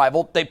biggest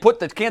rival. They put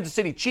the Kansas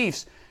City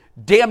Chiefs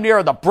damn near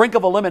on the brink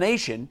of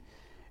elimination.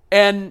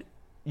 And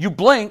you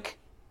blink,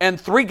 and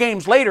 3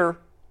 games later,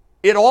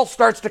 it all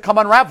starts to come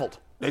unraveled.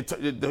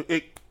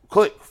 It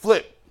click,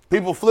 flip.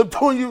 People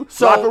flipped on you.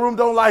 Locker room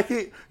don't like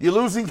it. You're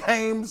losing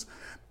games.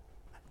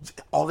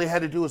 All they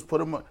had to do was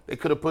put him. They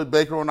could have put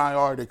Baker on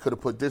IR. They could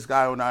have put this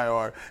guy on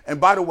IR.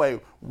 And by the way,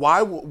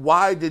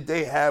 why did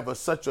they have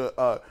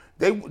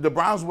the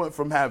Browns went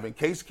from having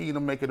Case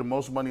Keenum making the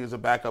most money as a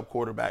backup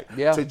quarterback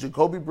to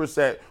Jacoby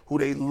Brissett, who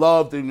they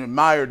loved and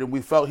admired, and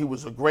we felt he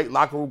was a great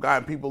locker room guy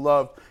and people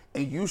loved.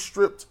 And you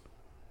stripped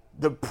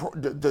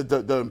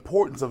the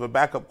importance of a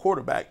backup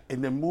quarterback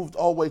and then moved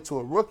all the way to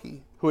a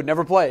rookie. who had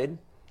never played,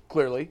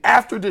 clearly.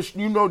 After this,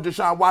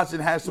 Deshaun Watson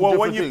has some. Well, different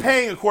when you're things.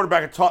 paying a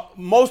quarterback,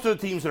 most of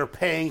the teams that are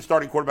paying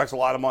starting quarterbacks a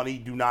lot of money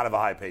do not have a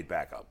high-paid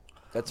backup.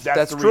 That's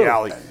the true.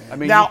 reality. I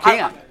mean, now, you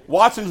can't.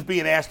 Watson's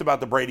being asked about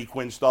the Brady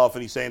Quinn stuff,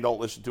 and he's saying don't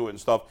listen to it and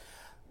stuff.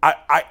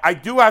 I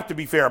do have to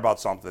be fair about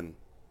something.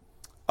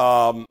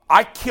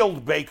 I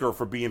killed Baker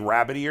for being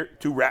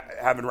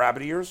having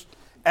rabbit ears,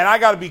 and I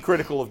got to be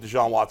critical of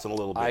Deshaun Watson a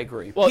little bit. I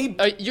agree. Well, you're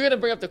going to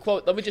bring up the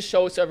quote. Let me just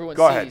show it so everyone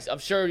Go sees. ahead. I'm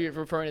sure you're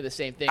referring to the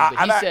same thing. But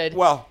he said,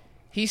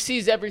 he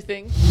sees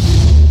everything.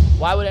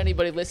 Why would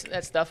anybody listen to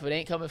that stuff if it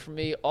ain't coming from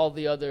me? All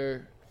the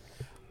other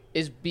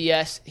is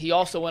BS. He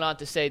also went on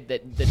to say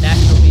that the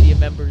national media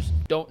members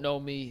don't know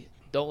me,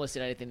 don't listen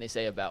to anything they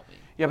say about me.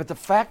 Yeah, but the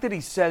fact that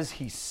he says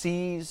he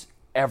sees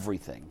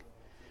everything.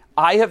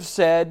 I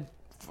said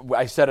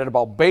it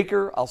about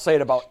Baker. I'll say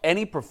it about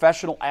any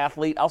professional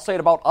athlete. I'll say it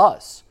about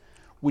us.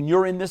 When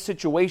you're in this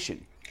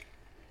situation,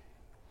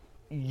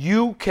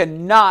 you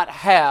cannot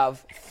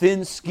have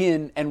thin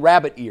skin and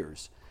rabbit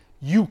ears.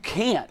 You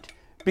can't.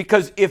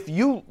 Because if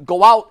you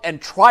go out and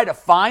try to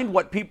find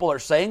what people are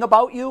saying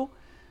about you,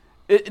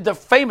 the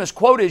famous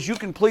quote is, you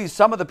can please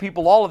some of the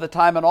people all of the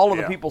time and all of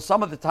the people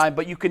some of the time,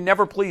 but you can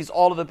never please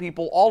all of the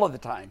people all of the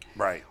time.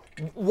 Right.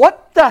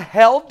 What the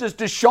hell does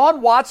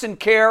Deshaun Watson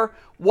care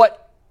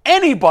what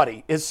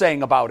anybody is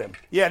saying about him?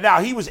 Yeah,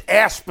 now he was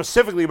asked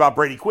specifically about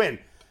Brady Quinn.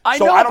 I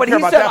so know, I don't but care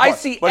he about said, that part. I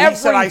see but everything.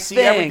 He said, I see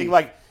everything.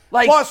 Like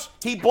plus,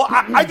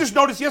 I just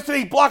noticed yesterday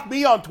he blocked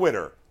me on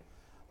Twitter.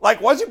 Like,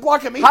 why is he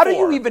blocking me How for? do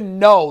you even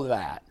know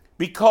that?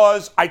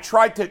 Because I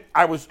tried to,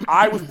 I was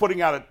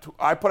putting out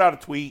I put out a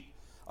tweet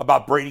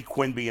about Brady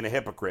Quinn being a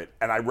hypocrite,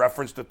 and I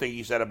referenced the thing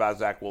he said about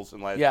Zach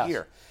Wilson last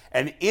year.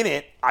 And in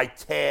it, I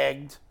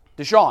tagged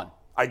Deshaun.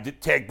 I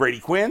did tag Brady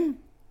Quinn,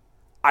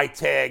 I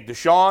tagged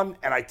Deshaun,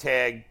 and I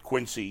tagged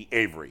Quincy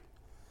Avery.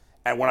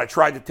 And when I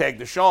tried to tag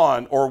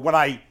Deshaun, or when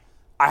I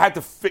had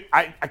to,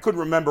 I couldn't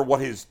remember what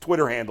his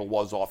Twitter handle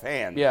was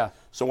offhand. Yeah.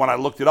 So when I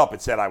looked it up,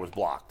 it said I was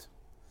blocked.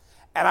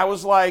 And I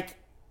was like,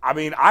 I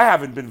mean, I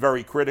haven't been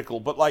very critical,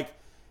 but like,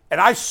 and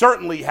I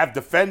certainly have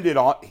defended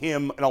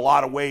him in a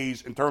lot of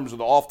ways in terms of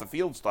the off the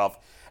field stuff.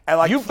 And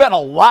like, you've been a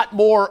lot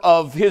more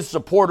of his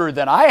supporter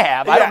than I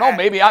have. I don't know.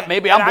 Maybe I'm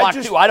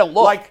blocked too. I don't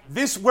look. Like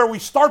this, where we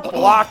start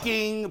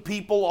blocking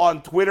people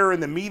on Twitter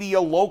and the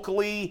media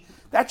locally,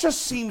 that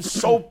just seems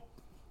so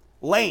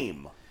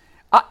lame.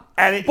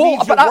 And it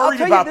means you're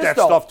worried about that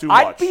stuff too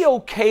much. I'd be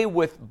okay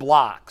with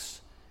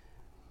blocks,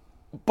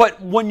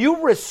 but when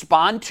you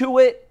respond to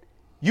it,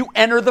 you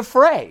enter the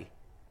fray.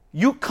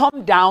 You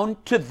come down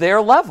to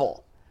their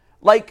level.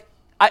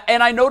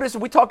 I noticed,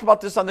 we talked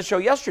about this on the show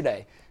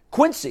yesterday,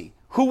 Quincy,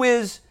 who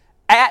is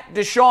at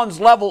Deshaun's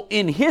level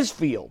in his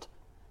field.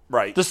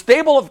 Right. The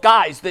stable of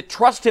guys that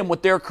trust him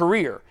with their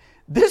career.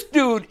 This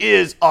dude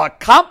is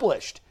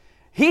accomplished.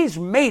 He's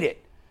made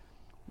it.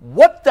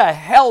 What the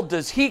hell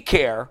does he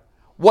care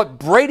what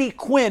Brady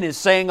Quinn is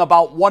saying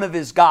about one of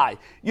his guys?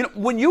 You know,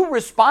 when you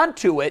respond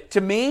to it,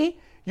 to me,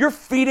 you're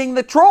feeding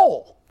the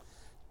troll.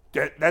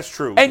 That's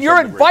true. And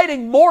you're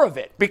inviting more of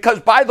it. Because,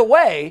 by the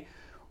way,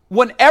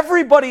 when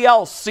everybody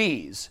else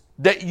sees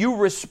that you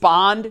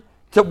respond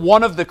to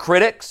one of the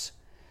critics,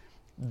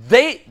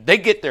 they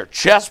get their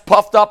chest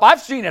puffed up. I've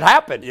seen it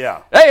happen.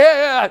 Yeah.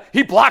 Hey,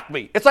 he blocked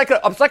me. It's like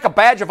a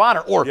badge of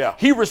honor. Or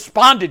he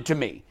responded to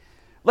me.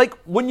 Like,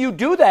 when you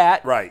do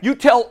that, you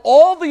tell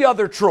all the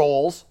other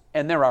trolls,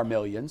 and there are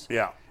millions,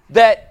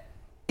 that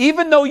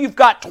even though you've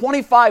got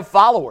 25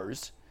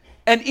 followers,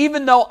 and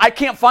even though I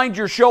can't find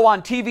your show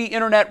on TV,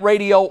 internet,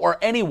 radio, or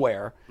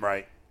anywhere,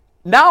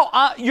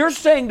 now you're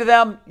saying to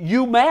them,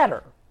 you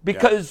matter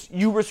because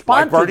you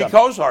respond to them. Like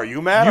Bernie Kosar,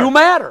 you matter. You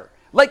matter.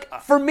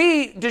 Like, for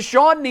me,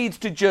 Deshaun needs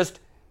to just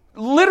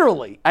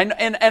literally, and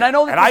I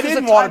know that and I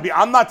didn't want to be,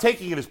 I'm not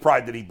taking it as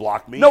pride that he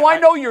blocked me. No, I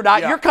know you're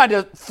not. You're kind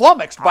of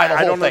flummoxed by the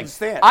whole thing. I don't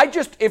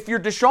understand. If you're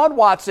Deshaun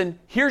Watson,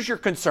 here's your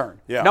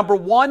concern. Yeah. Number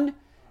one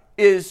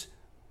is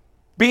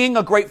being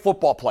a great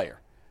football player.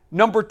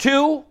 Number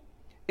two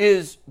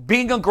is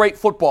being a great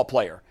football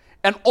player.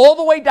 And all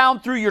the way down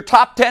through your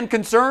top 10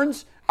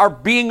 concerns are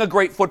being a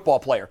great football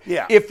player.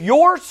 Yeah. If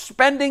you're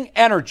spending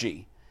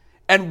energy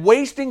and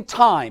wasting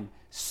time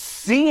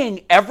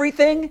seeing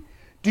everything,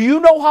 do you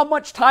know how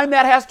much time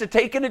that has to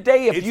take in a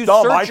day if you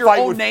search your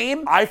own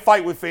name? I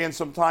fight with fans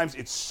sometimes.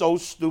 It's so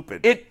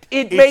stupid.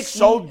 It makes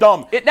so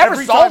dumb. It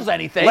never solves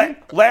anything.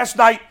 Last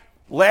night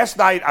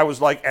I was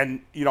like,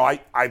 and you know,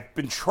 I've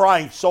been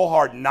trying so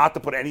hard not to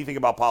put anything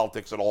about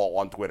politics at all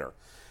on Twitter,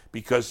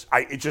 because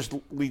it just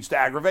leads to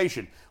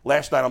aggravation.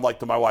 Last night I'm like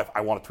to my wife,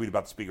 I want to tweet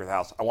about the Speaker of the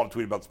House. I want to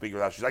tweet about the Speaker of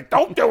the House. She's like,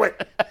 don't do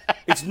it.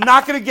 It's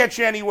not going to get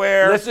you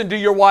anywhere. Listen to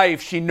your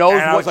wife. She knows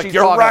and what she's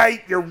talking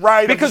about. You're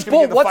right. Because,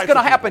 Bull, what's going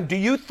to happen? Do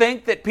you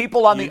think that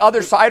people on the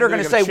other side are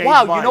going to say,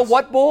 wow, you know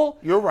what, Bull?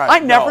 You're right. I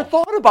never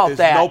thought about that.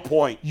 There's no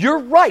point. You're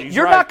right.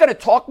 You're not going to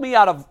talk me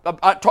out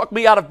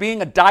of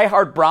being a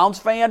diehard Browns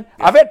fan.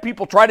 Yeah. I've had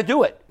people try to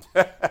do it.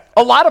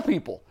 A lot of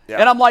people. Yeah.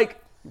 And I'm like,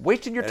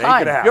 Wasting your It ain't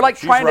time. gonna You're like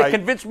happen. trying She's to right.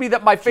 convince me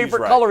that my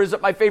favorite right. color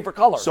isn't my favorite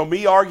color. So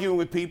me arguing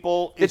with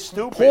people is It's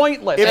stupid.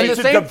 pointless. If And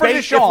it's the a same for debate,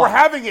 if Deshaun. we're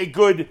having a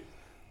good,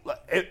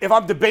 if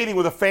I'm debating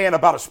with a fan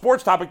about a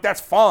sports topic,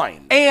 that's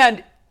fine.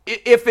 And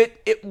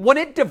if when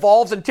it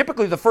devolves, and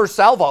typically the first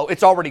salvo,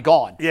 it's already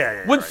gone.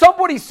 Yeah, when right.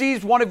 somebody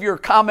sees one of your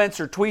comments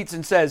or tweets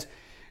and says,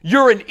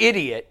 "You're an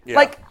idiot,"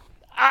 like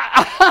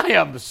I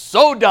am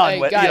so done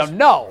with guys,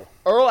 no.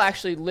 Earl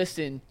actually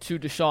listened to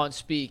Deshaun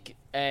speak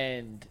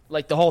and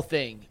like the whole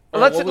thing.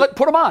 Earl, Let's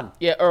put him on.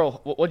 Yeah,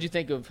 Earl, what'd you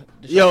think of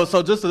Deshaun? Yo,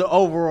 so just an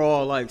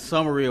overall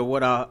summary of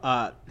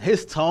what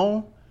his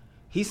tone.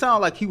 He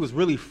sounded like he was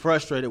really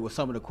frustrated with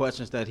some of the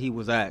questions that he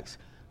was asked.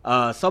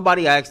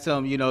 Somebody asked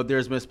him,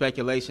 there's been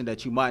speculation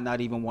that you might not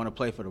even want to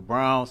play for the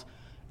Browns,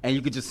 and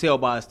you could just tell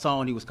by his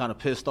tone he was kind of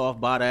pissed off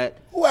by that.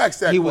 Who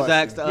asked that He question? was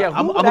asked. Yeah,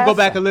 I'm who gonna go asked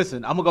back that? and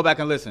listen. I'm gonna go back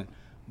and listen.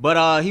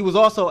 But he was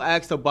also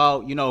asked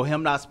about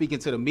him not speaking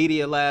to the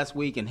media last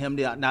week and him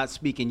not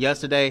speaking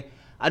yesterday.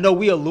 I know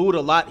we allude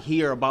a lot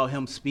here about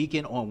him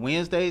speaking on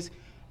Wednesdays,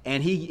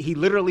 and he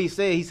literally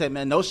said,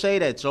 man, no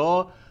shade at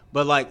y'all,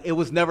 but it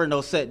was never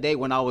no set date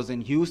when I was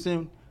in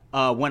Houston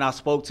when I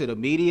spoke to the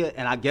media,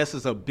 and I guess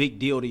it's a big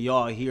deal to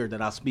y'all here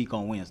that I speak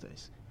on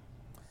Wednesdays.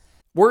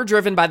 We're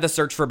driven by the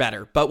search for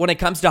better, but when it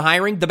comes to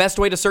hiring, the best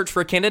way to search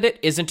for a candidate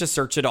isn't to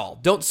search at all.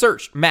 Don't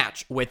search,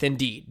 match with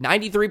Indeed.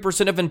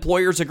 93% of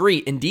employers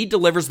agree Indeed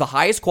delivers the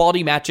highest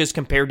quality matches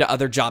compared to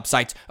other job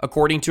sites,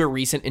 according to a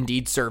recent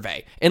Indeed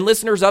survey. And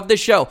listeners of this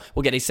show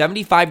will get a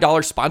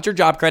 $75 sponsored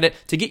job credit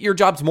to get your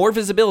jobs more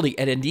visibility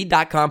at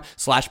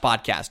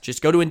Indeed.com/podcast.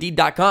 Just go to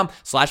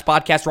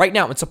Indeed.com/podcast right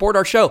now and support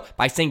our show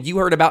by saying you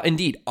heard about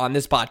Indeed on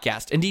this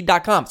podcast.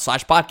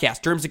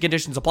 Indeed.com/podcast. Terms and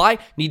conditions apply.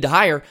 Need to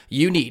hire?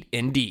 You need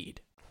Indeed.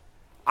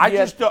 I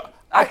just don't.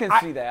 I can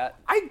see that.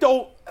 I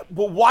don't.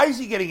 Well, why is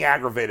he getting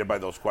aggravated by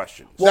those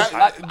questions? Well,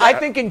 I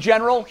think in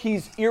general,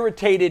 he's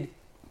irritated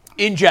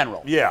in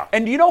general. Yeah.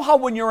 And you know how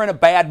when you're in a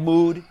bad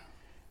mood,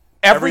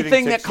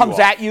 everything that ticks you comes off.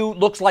 at you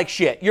looks like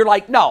shit. You're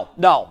like, no.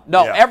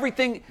 Yeah.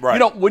 Everything,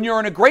 Right. when you're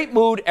in a great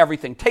mood,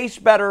 everything tastes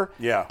better.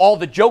 Yeah. All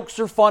the jokes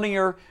are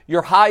funnier.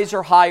 Your highs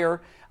are higher.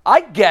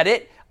 I get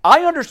it.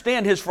 I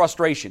understand his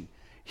frustration.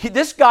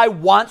 This guy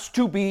wants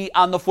to be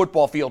on the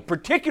football field,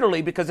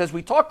 particularly because, as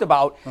we talked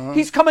about,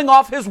 he's coming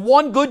off his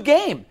one good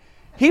game.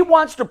 He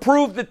wants to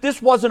prove that this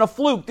wasn't a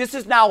fluke. This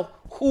is now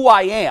who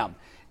I am.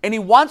 And he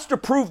wants to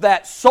prove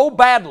that so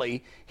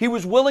badly, he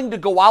was willing to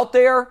go out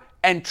there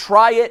and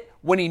try it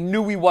when he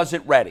knew he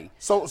wasn't ready.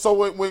 So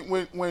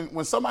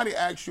when somebody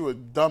asks you a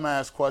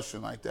dumbass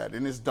question like that,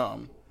 and it's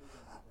dumb,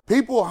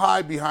 people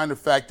hide behind the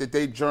fact that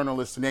they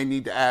journalists and they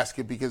need to ask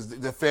it because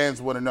the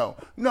fans want to know.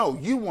 No,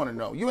 you want to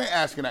know. You ain't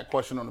asking that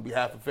question on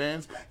behalf of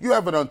fans. You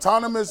have an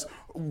autonomous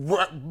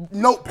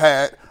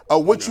notepad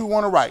of what you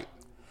want to write.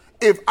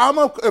 If I'm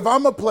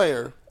a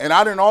player and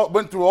I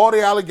went through all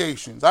the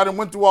allegations, I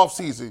went through off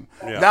season.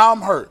 Yeah. Now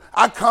I'm hurt.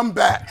 I come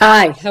back.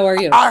 Hi, how are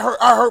you? I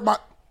hurt my.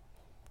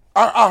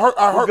 I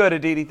We're hurt. good,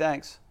 Aditi,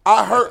 thanks.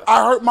 I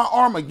hurt my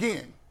arm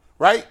again.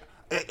 Right.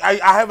 I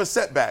have a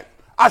setback.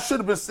 I should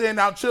have been staying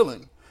out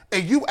chilling.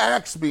 And you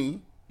asked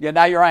me. Yeah,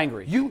 now you're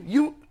angry.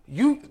 You.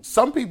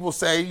 Some people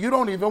say you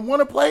don't even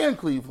want to play in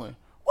Cleveland.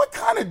 What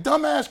kind of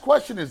dumbass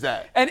question is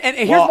that? And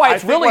here's why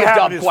it's really a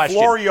dumb question.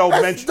 Florio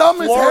That's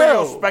dumb as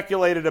hell.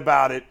 speculated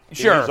about it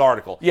Sure. in his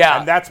article. Yeah.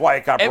 And that's why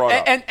it got brought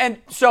up. And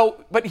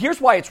so, but here's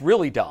why it's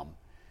really dumb.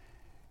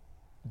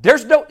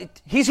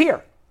 He's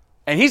here,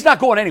 and he's not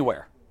going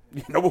anywhere.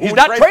 You know, who He's would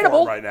not trade for him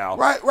tradable right now.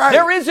 Right.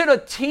 There isn't a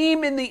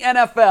team in the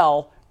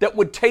NFL that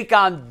would take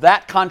on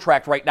that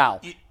contract right now.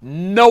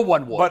 No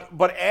one would.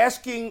 But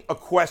asking a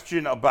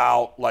question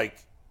about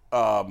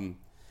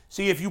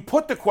see, if you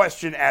put the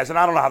question as, and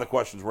I don't know how the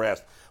questions were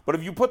asked, but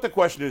if you put the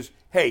question as,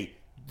 hey,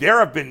 there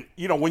have been,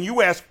 when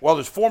you ask, well,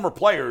 there's former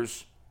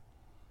players,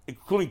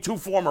 including 2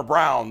 former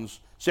Browns,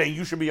 saying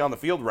you should be on the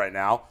field right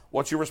now.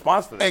 What's your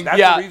response to that? And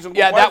That's a reasonable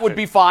question. that would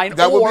be fine.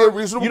 That would be Or, a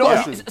reasonable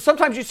question.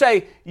 Sometimes you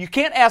say, you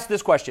can't ask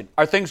this question.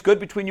 Are things good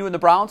between you and the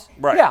Browns?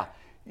 Right. Yeah.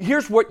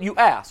 Here's what you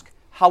ask.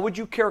 How would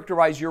you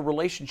characterize your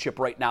relationship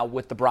right now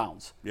with the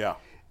Browns? Yeah.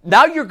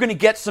 Now you're going to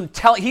get some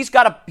he's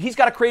got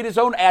to create his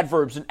own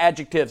adverbs and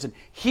adjectives, and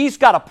he's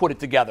got to put it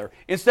together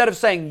instead of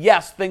saying,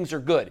 yes, things are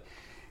good.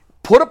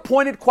 Put a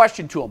pointed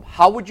question to him.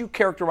 How would you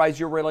characterize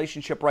your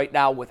relationship right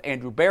now with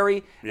Andrew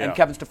Berry and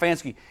Kevin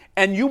Stefanski?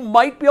 And you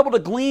might be able to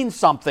glean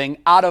something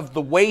out of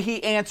the way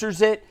he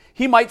answers it.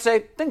 He might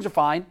say, things are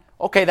fine.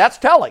 Okay, that's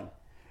telling.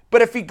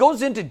 But if he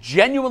goes into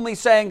genuinely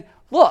saying,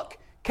 look,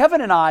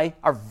 Kevin and I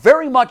are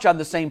very much on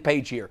the same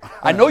page here.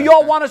 I know you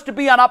all want us to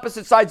be on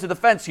opposite sides of the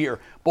fence here,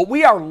 but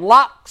we are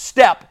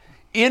lockstep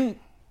in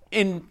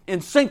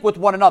sync with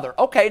one another.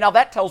 Okay, now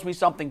that tells me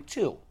something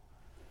too.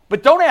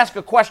 But don't ask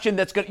a question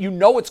that's it's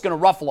going to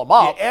ruffle him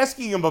up. Yeah,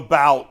 asking him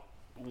about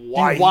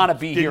why you want to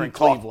be here in didn't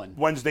talk Cleveland.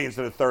 Wednesday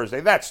instead of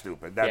Thursday. That's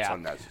stupid. That's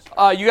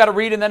unnecessary. You got to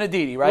read and then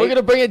Aditi, right? We're going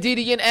to bring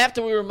Aditi in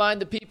after we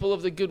remind the people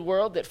of the good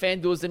world that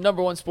FanDuel is the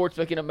 #1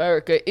 sportsbook in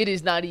America. It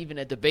is not even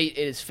a debate.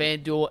 It is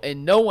FanDuel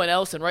and no one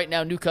else. And right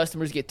now, new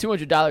customers get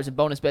 $200 in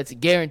bonus bets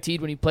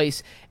guaranteed when you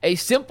place a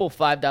simple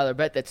 $5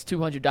 bet. That's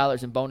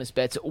 $200 in bonus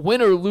bets,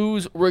 win or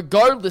lose,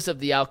 regardless of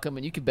the outcome.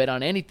 And you can bet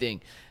on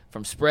anything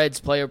from spreads,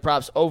 player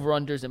props,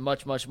 over-unders, and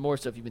much, much more.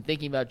 So if you've been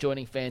thinking about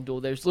joining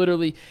FanDuel, there's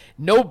literally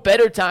no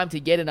better time to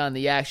get in on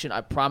the action.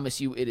 I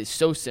promise you it is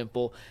so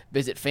simple.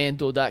 Visit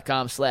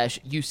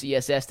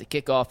FanDuel.com/UCSS to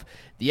kick off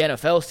the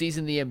NFL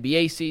season, the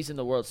NBA season,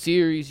 the World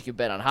Series. You can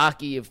bet on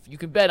hockey. If you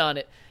can bet on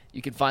it,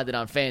 you can find it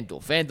on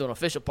FanDuel. FanDuel, an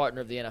official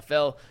partner of the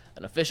NFL,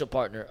 an official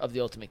partner of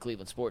the Ultimate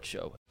Cleveland Sports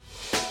Show.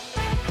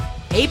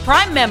 Hey,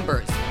 Prime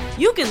members,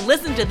 you can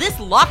listen to this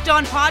Locked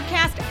On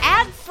podcast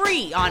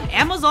ad-free on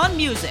Amazon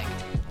Music.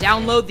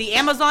 Download the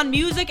Amazon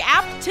Music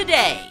app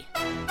today.